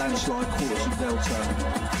 Landslide, Quarters and Delta,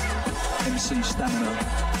 MC Stamina.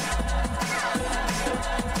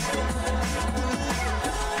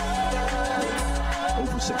 All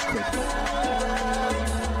for £6.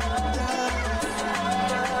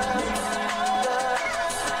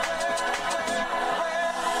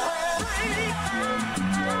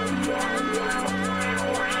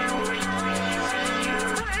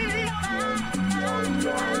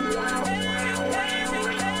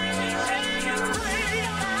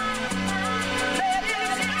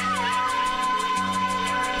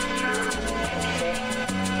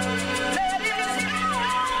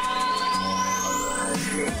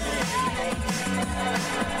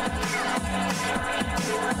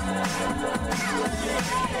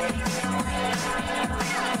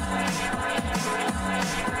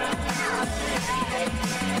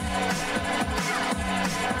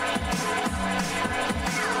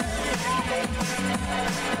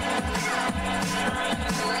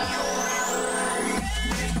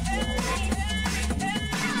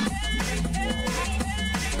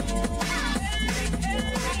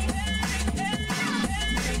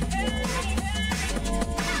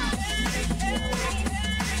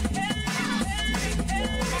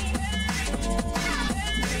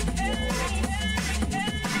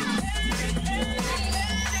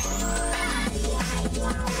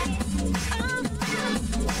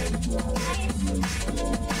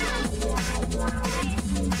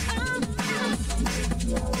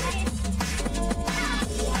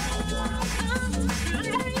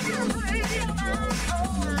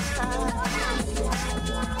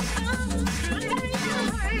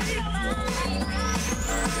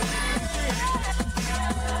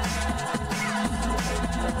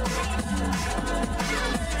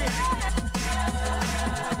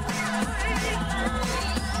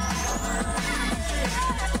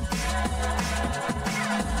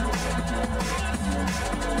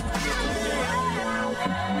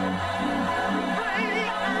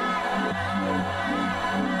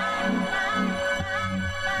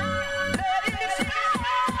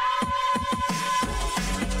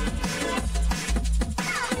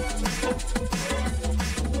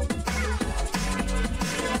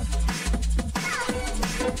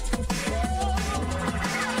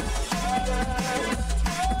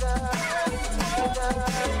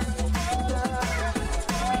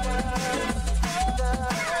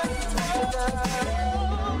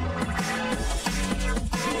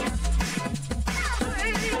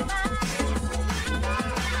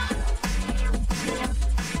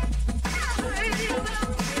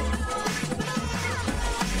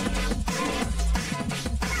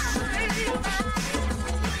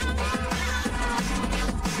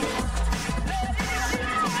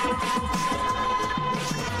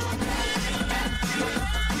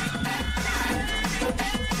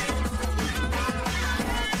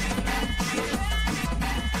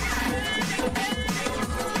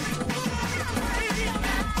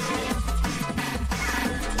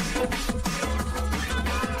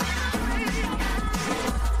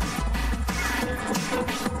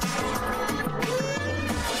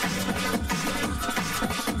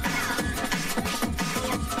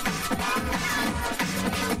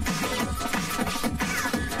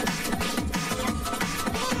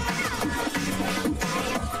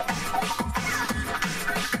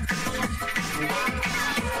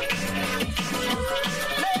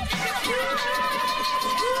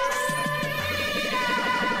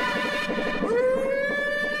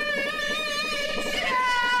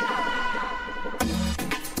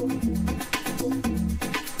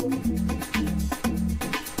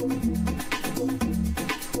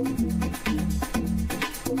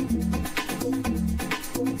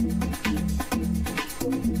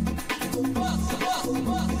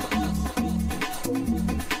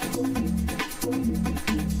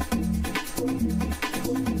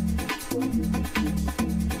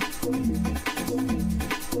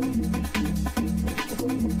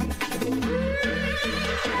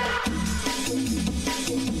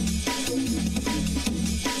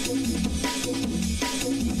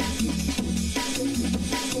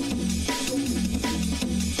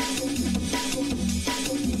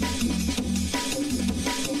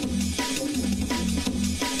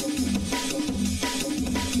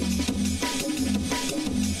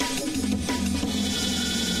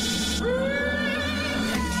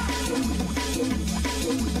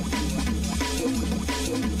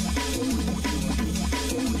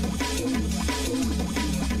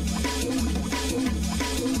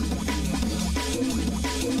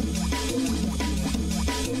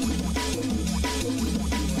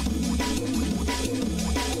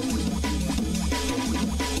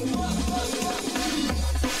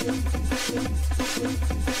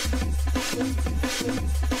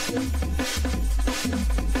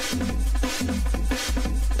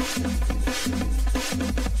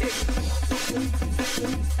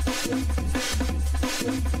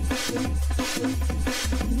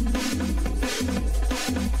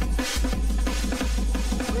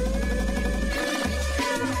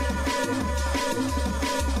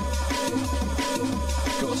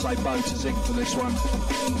 For this one.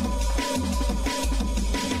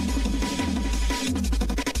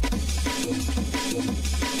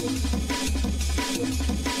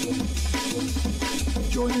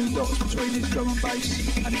 Joining the dots between his drum and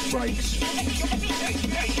bass and his breaks.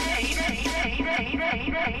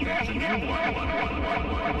 There's a new one.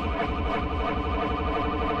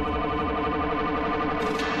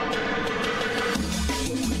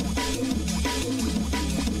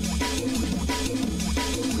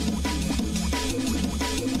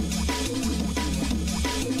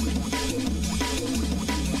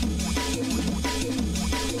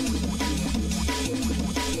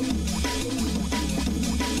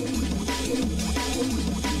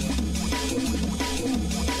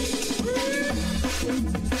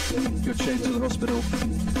 Good tune to the hospital.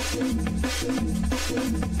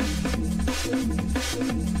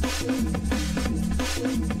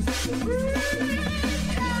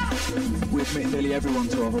 We admit nearly everyone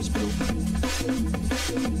to our hospital.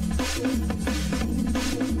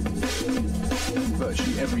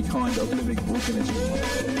 Virtually every kind of living organism.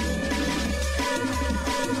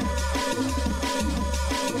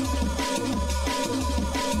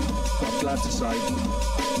 But I'm glad to say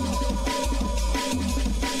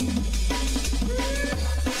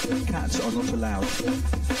cats are not allowed.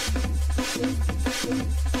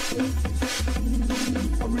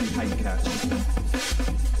 I really hate cats.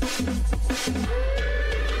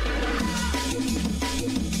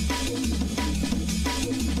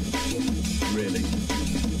 Really.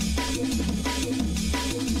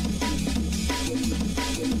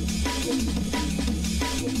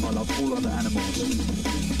 I love all other animals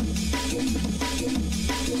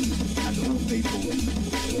and all people.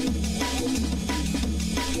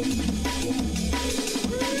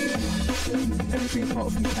 Everything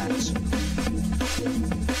apart from cats.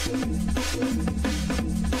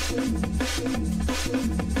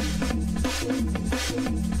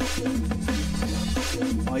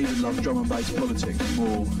 I even love drum and bass politics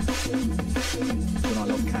more than I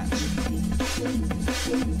love cats.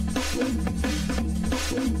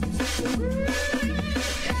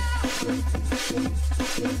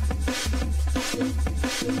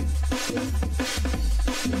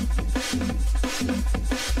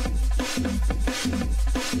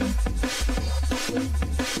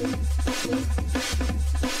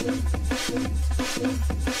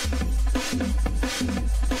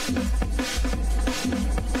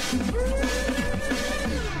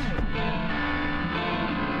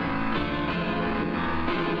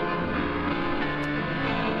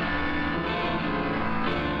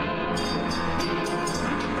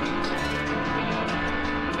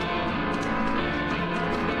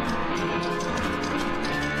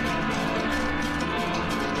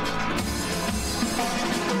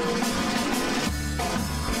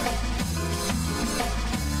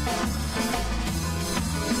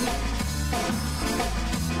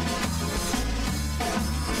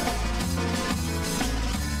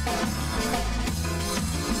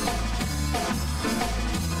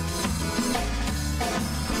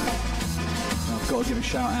 Got to give a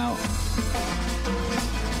shout out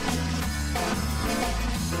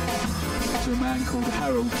to a man called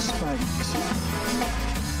Harold Spanks.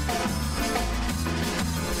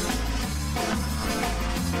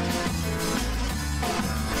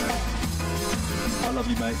 I love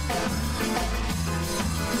you, mate.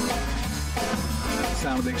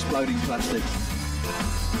 sound of the exploding plastic.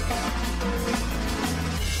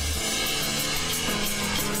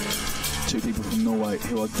 Two people from Norway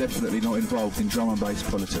who are definitely not involved in drum and bass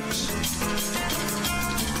politics.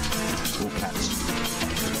 Or cats.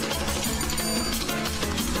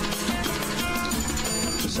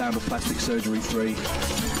 The sound of Plastic Surgery 3.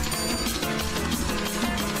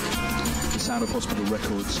 The sound of Hospital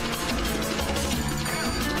Records.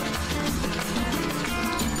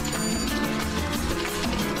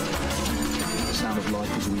 The sound of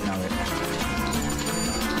life as we know it.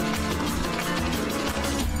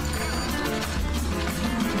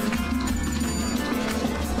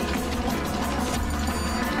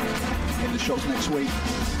 In the shops next week.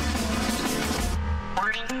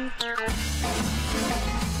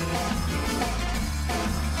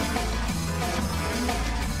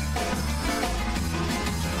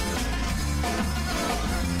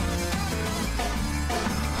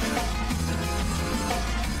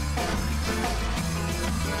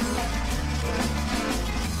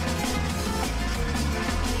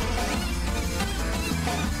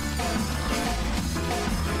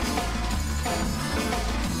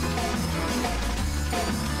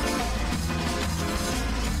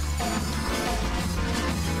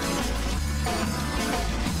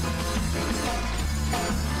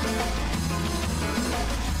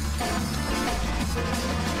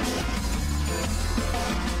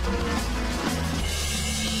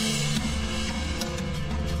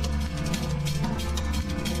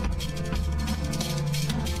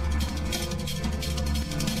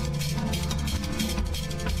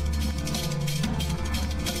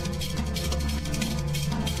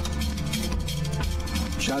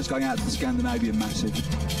 Shouts going out to the Scandinavian Massive.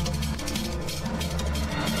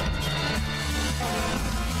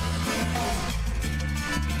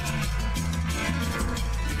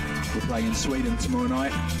 We're playing in Sweden tomorrow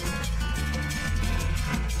night.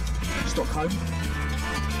 Stockholm.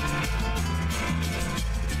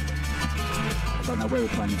 I don't know where we're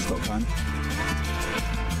playing in Stockholm.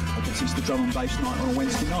 I guess it's the drum and bass night on a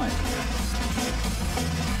Wednesday night.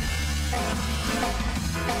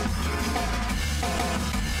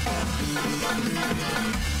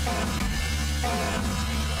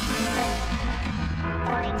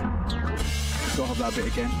 Got to have that bit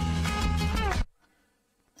again.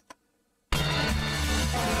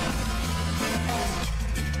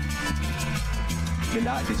 We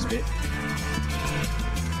like this bit.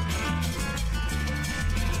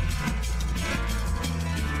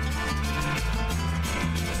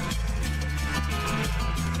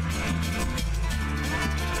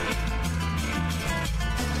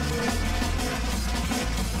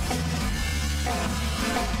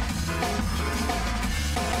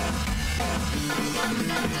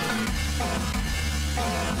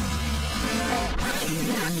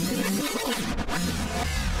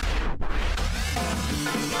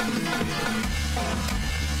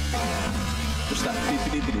 Just that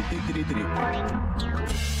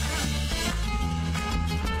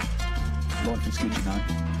life is good, you know.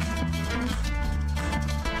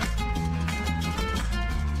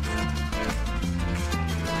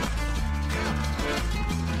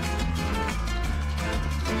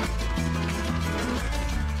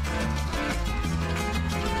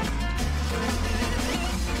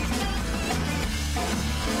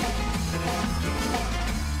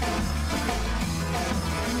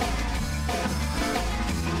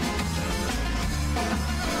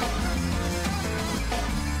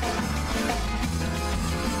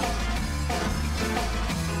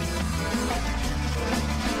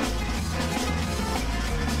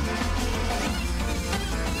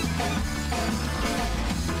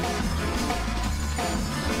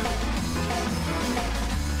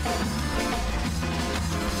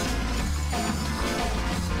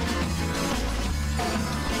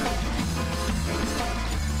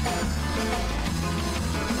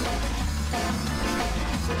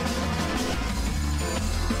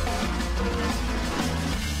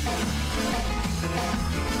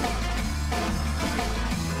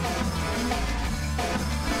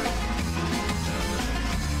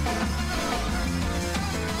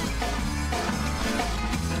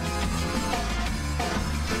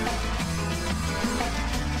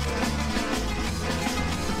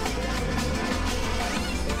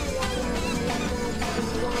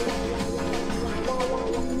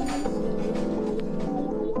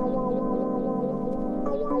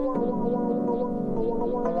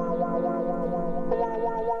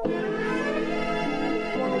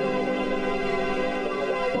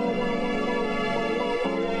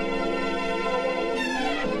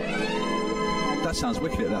 That sounds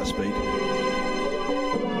wicked at that speed.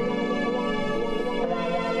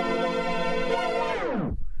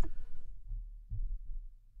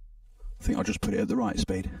 think I'll just put it at the right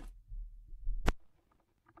speed.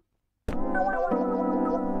 I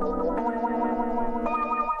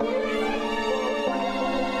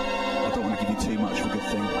don't want to give you too much of a good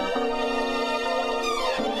thing.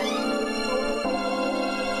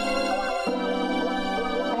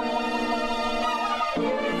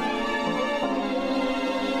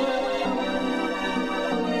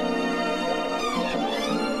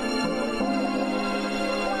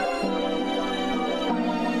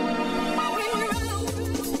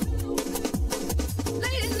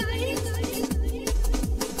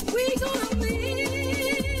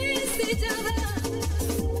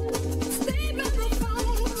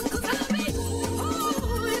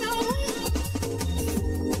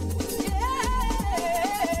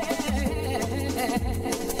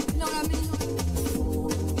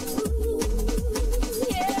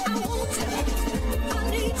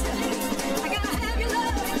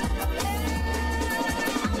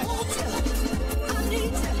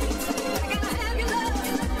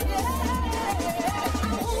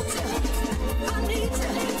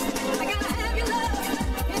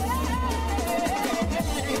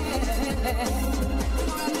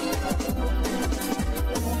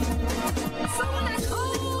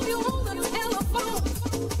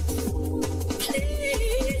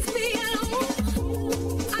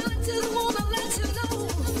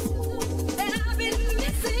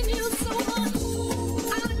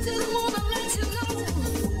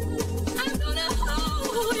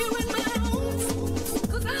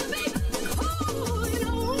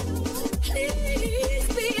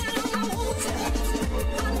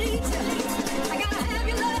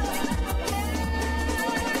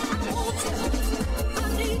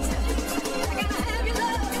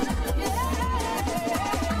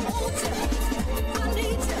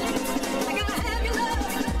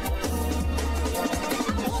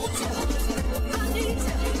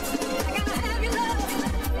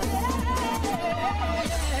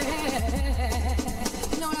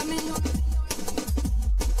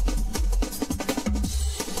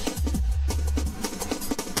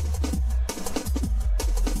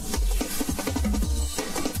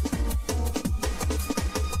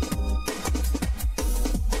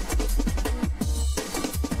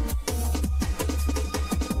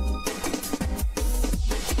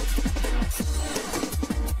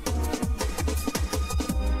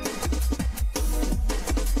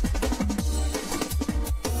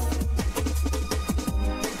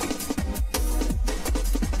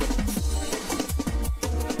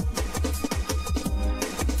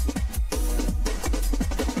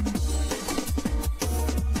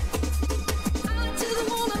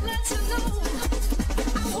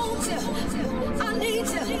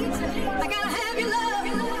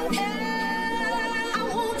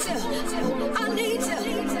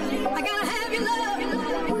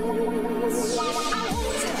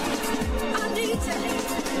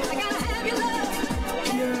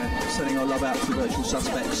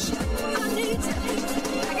 Suspects.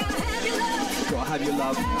 Gotta have your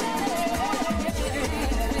love.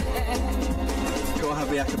 Gotta have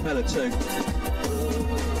the a cappella too.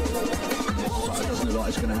 But it doesn't look like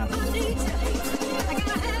it's gonna happen.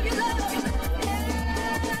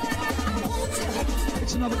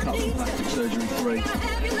 It's another cut from Plastic Surgery 3.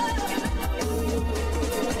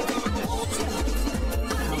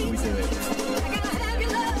 How do we do it?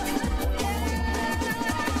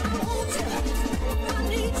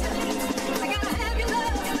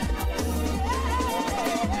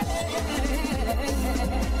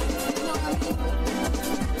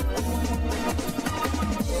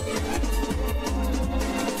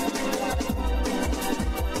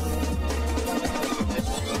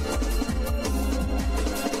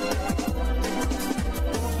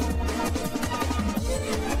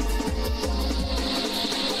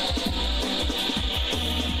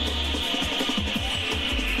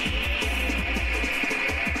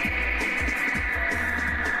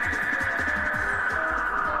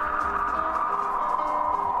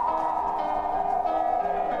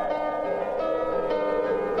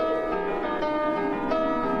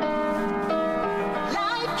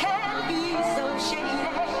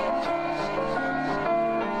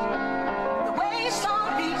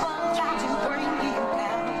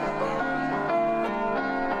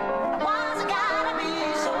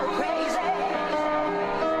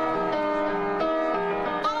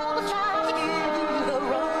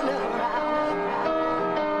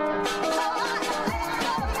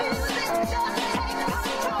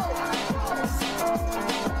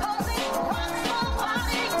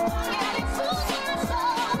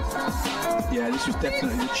 This was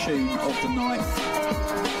definitely the tune of the night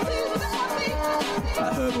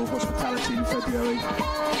at Herbal Hospitality in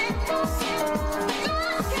February.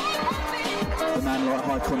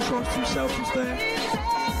 High Contrast himself was there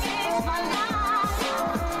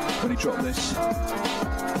when he dropped this.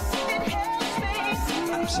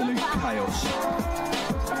 Absolute chaos.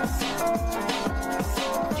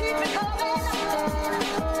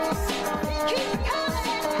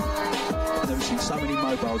 I've never seen so many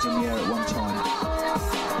mobiles in the air at one time.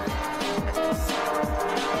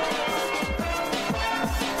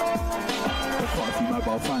 There are quite a few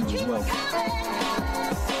mobile phones as well.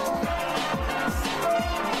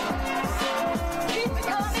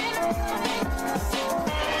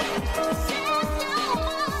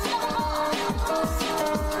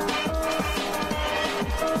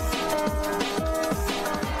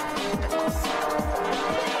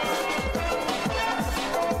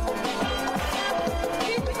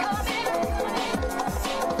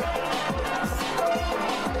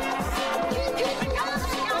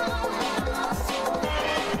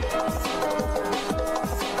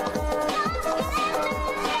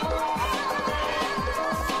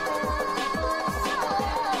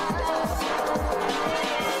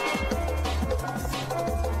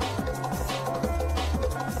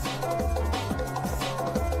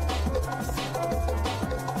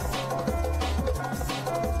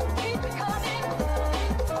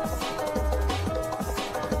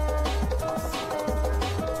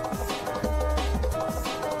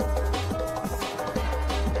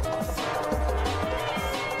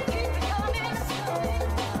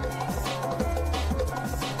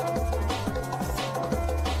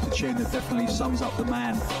 That definitely sums up the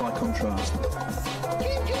man, High Contrast.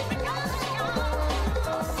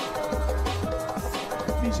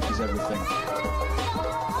 Music is everything.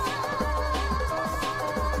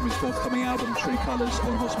 From his forthcoming album, True Colours,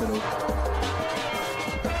 on Hospital.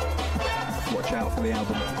 Watch out for the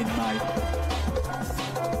album in May.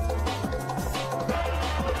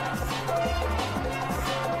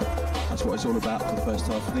 That's what it's all about for the first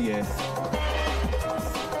half of the year.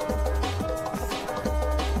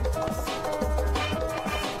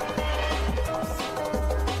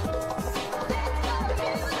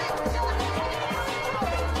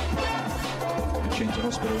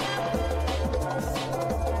 Hospital.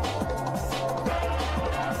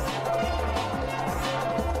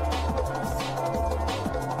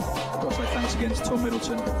 Got to say thanks again to Tom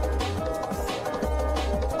Middleton.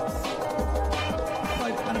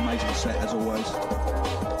 Played an amazing set as always.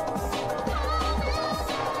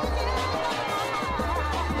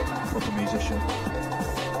 Proper musician.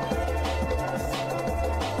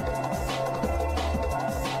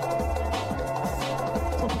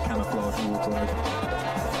 Proper camouflage wardrobe.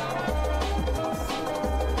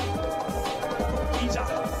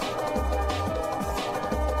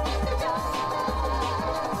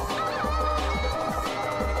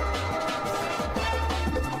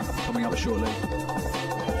 Coming up shortly.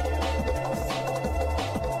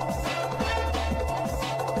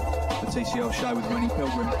 The TCL show with Rennie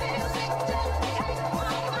Pilgrim.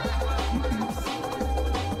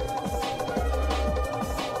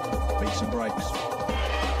 Beats and breaks.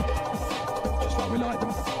 Just like we like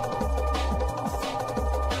them.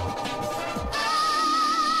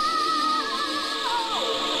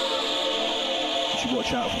 You should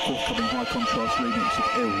watch out for forthcoming High Contrast remix of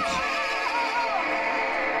Ills.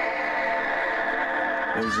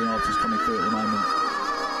 There's an artist coming through at the moment.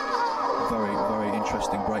 Very, very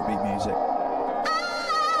interesting breakbeat music.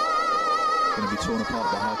 Going to be torn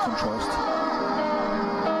apart by High Contrast.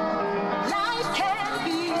 Life can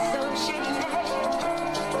be so shady.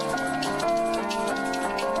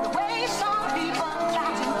 The way some people try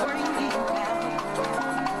to bring you down.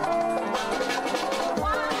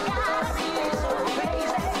 Why gotta be so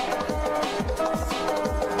crazy?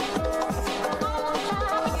 All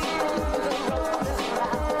time you the road around.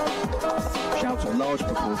 Shouts of large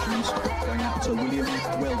proportions going out to William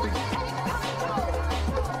Welding.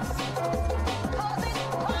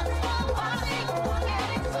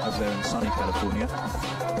 Over there in sunny California.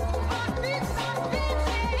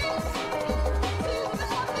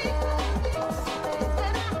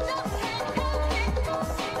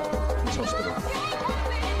 It's Hospital.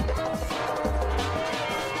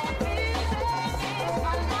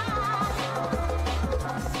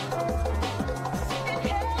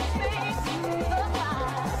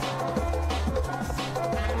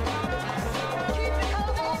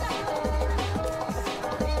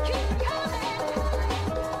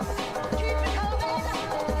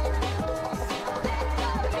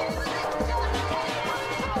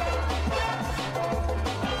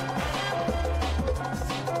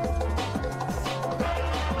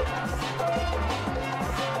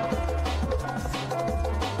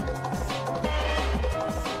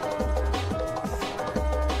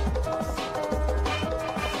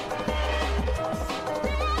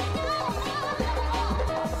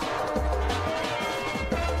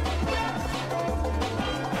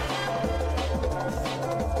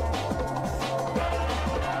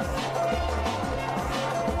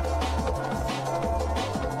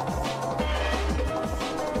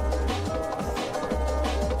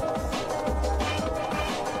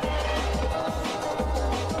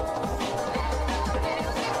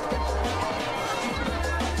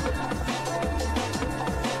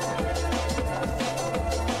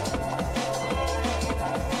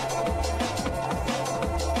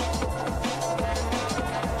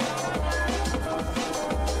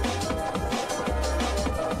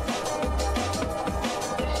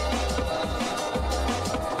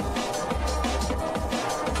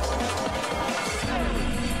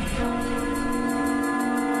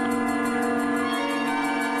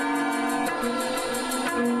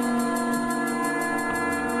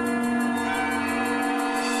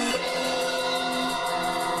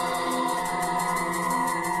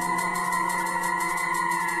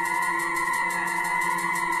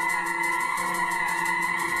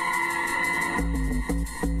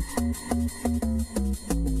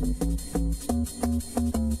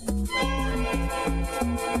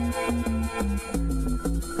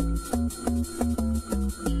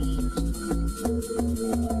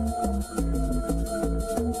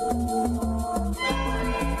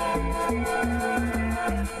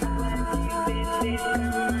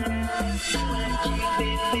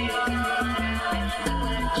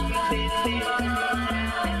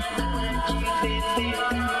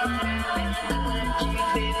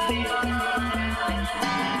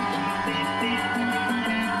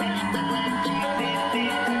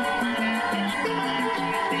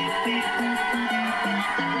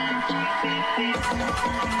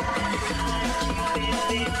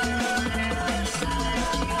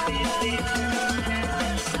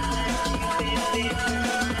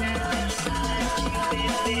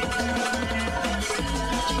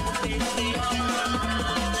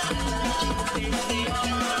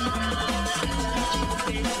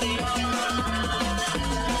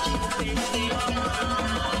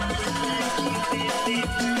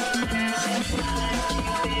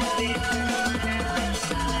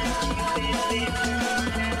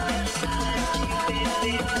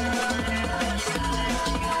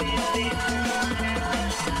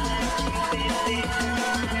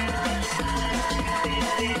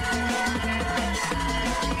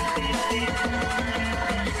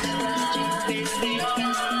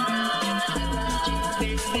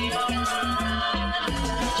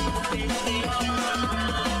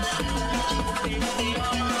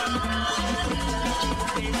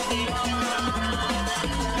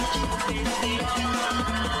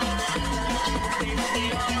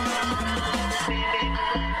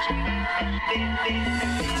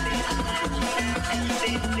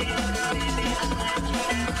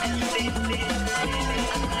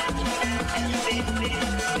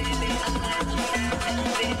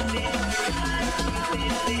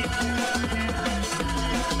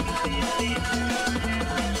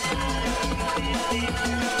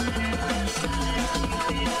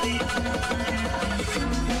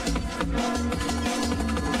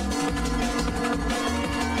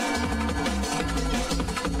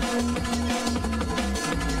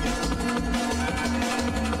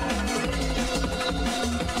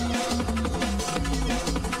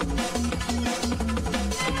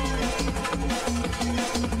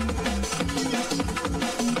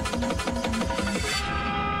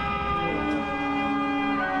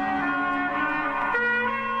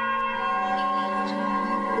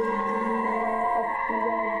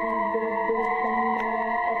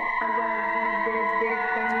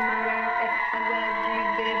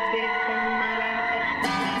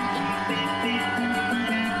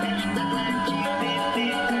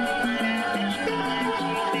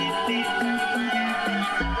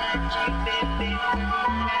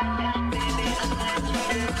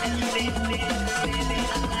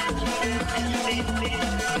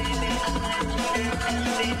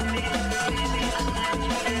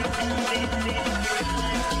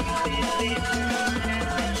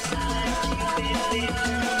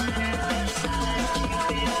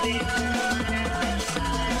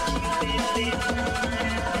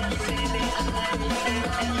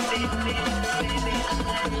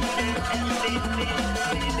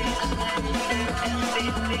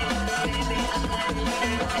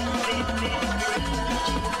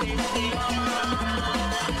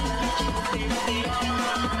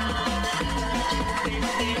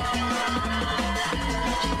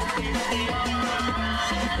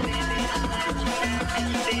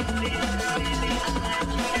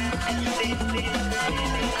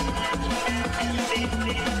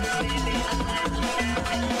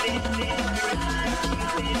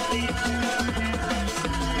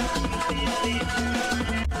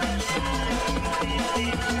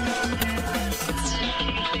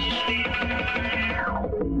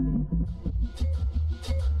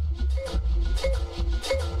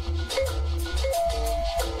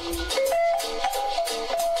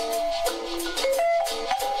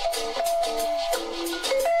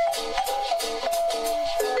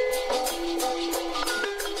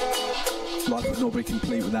 Life would not be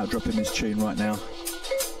complete without dropping this tune right now.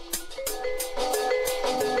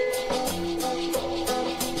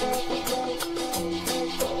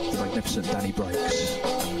 The magnificent Danny Breaks.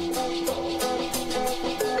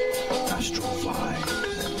 Astral Vibes.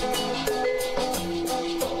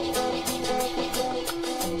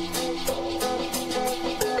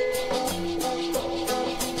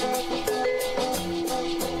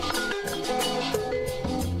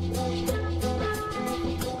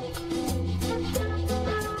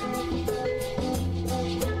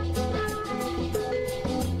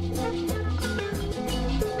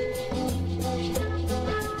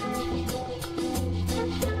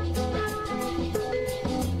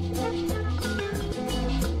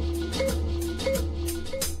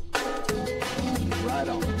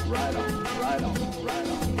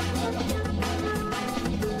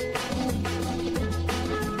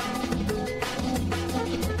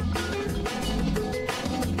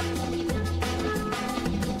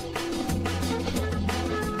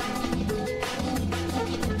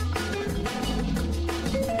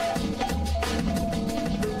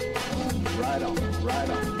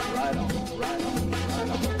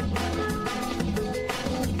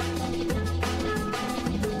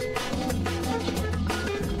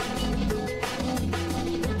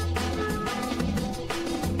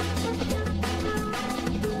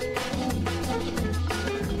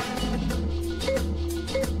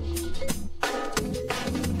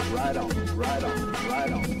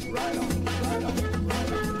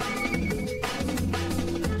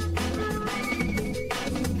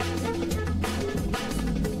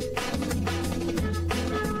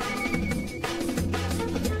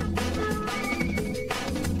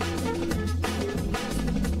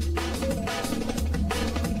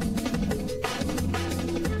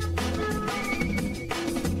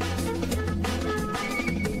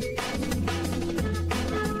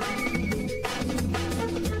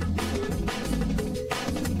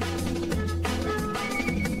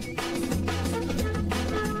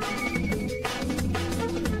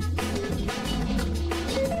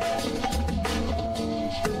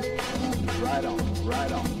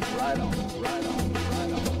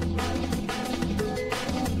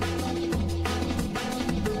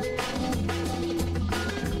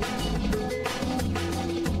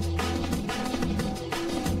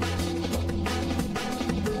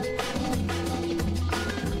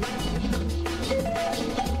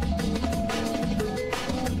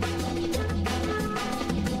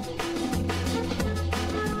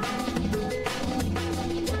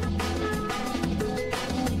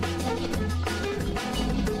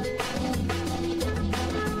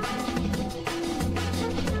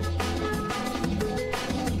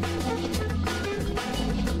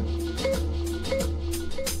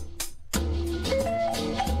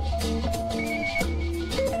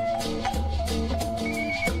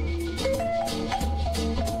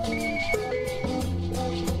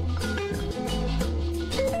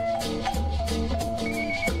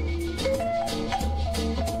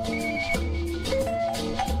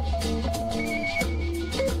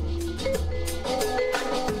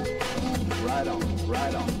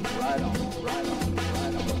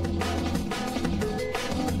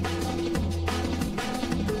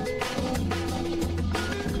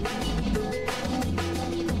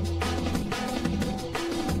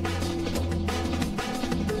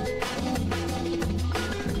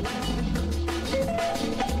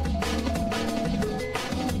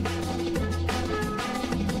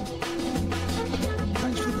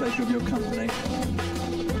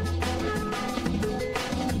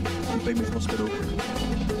 Beamers Hospital.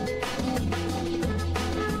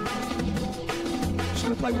 Just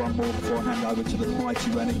going to play one more before I hand over to the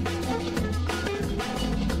mighty Rennie.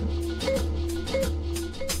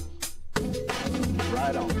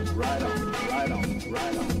 Right on, right on, right on,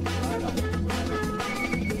 right on, right on.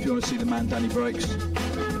 If you want to see the man Danny Breaks,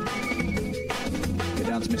 get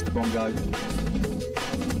down to Mr. Bongo.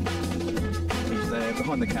 He's there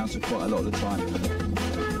behind the counter quite a lot of the time.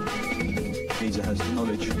 Geezer has the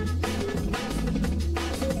knowledge.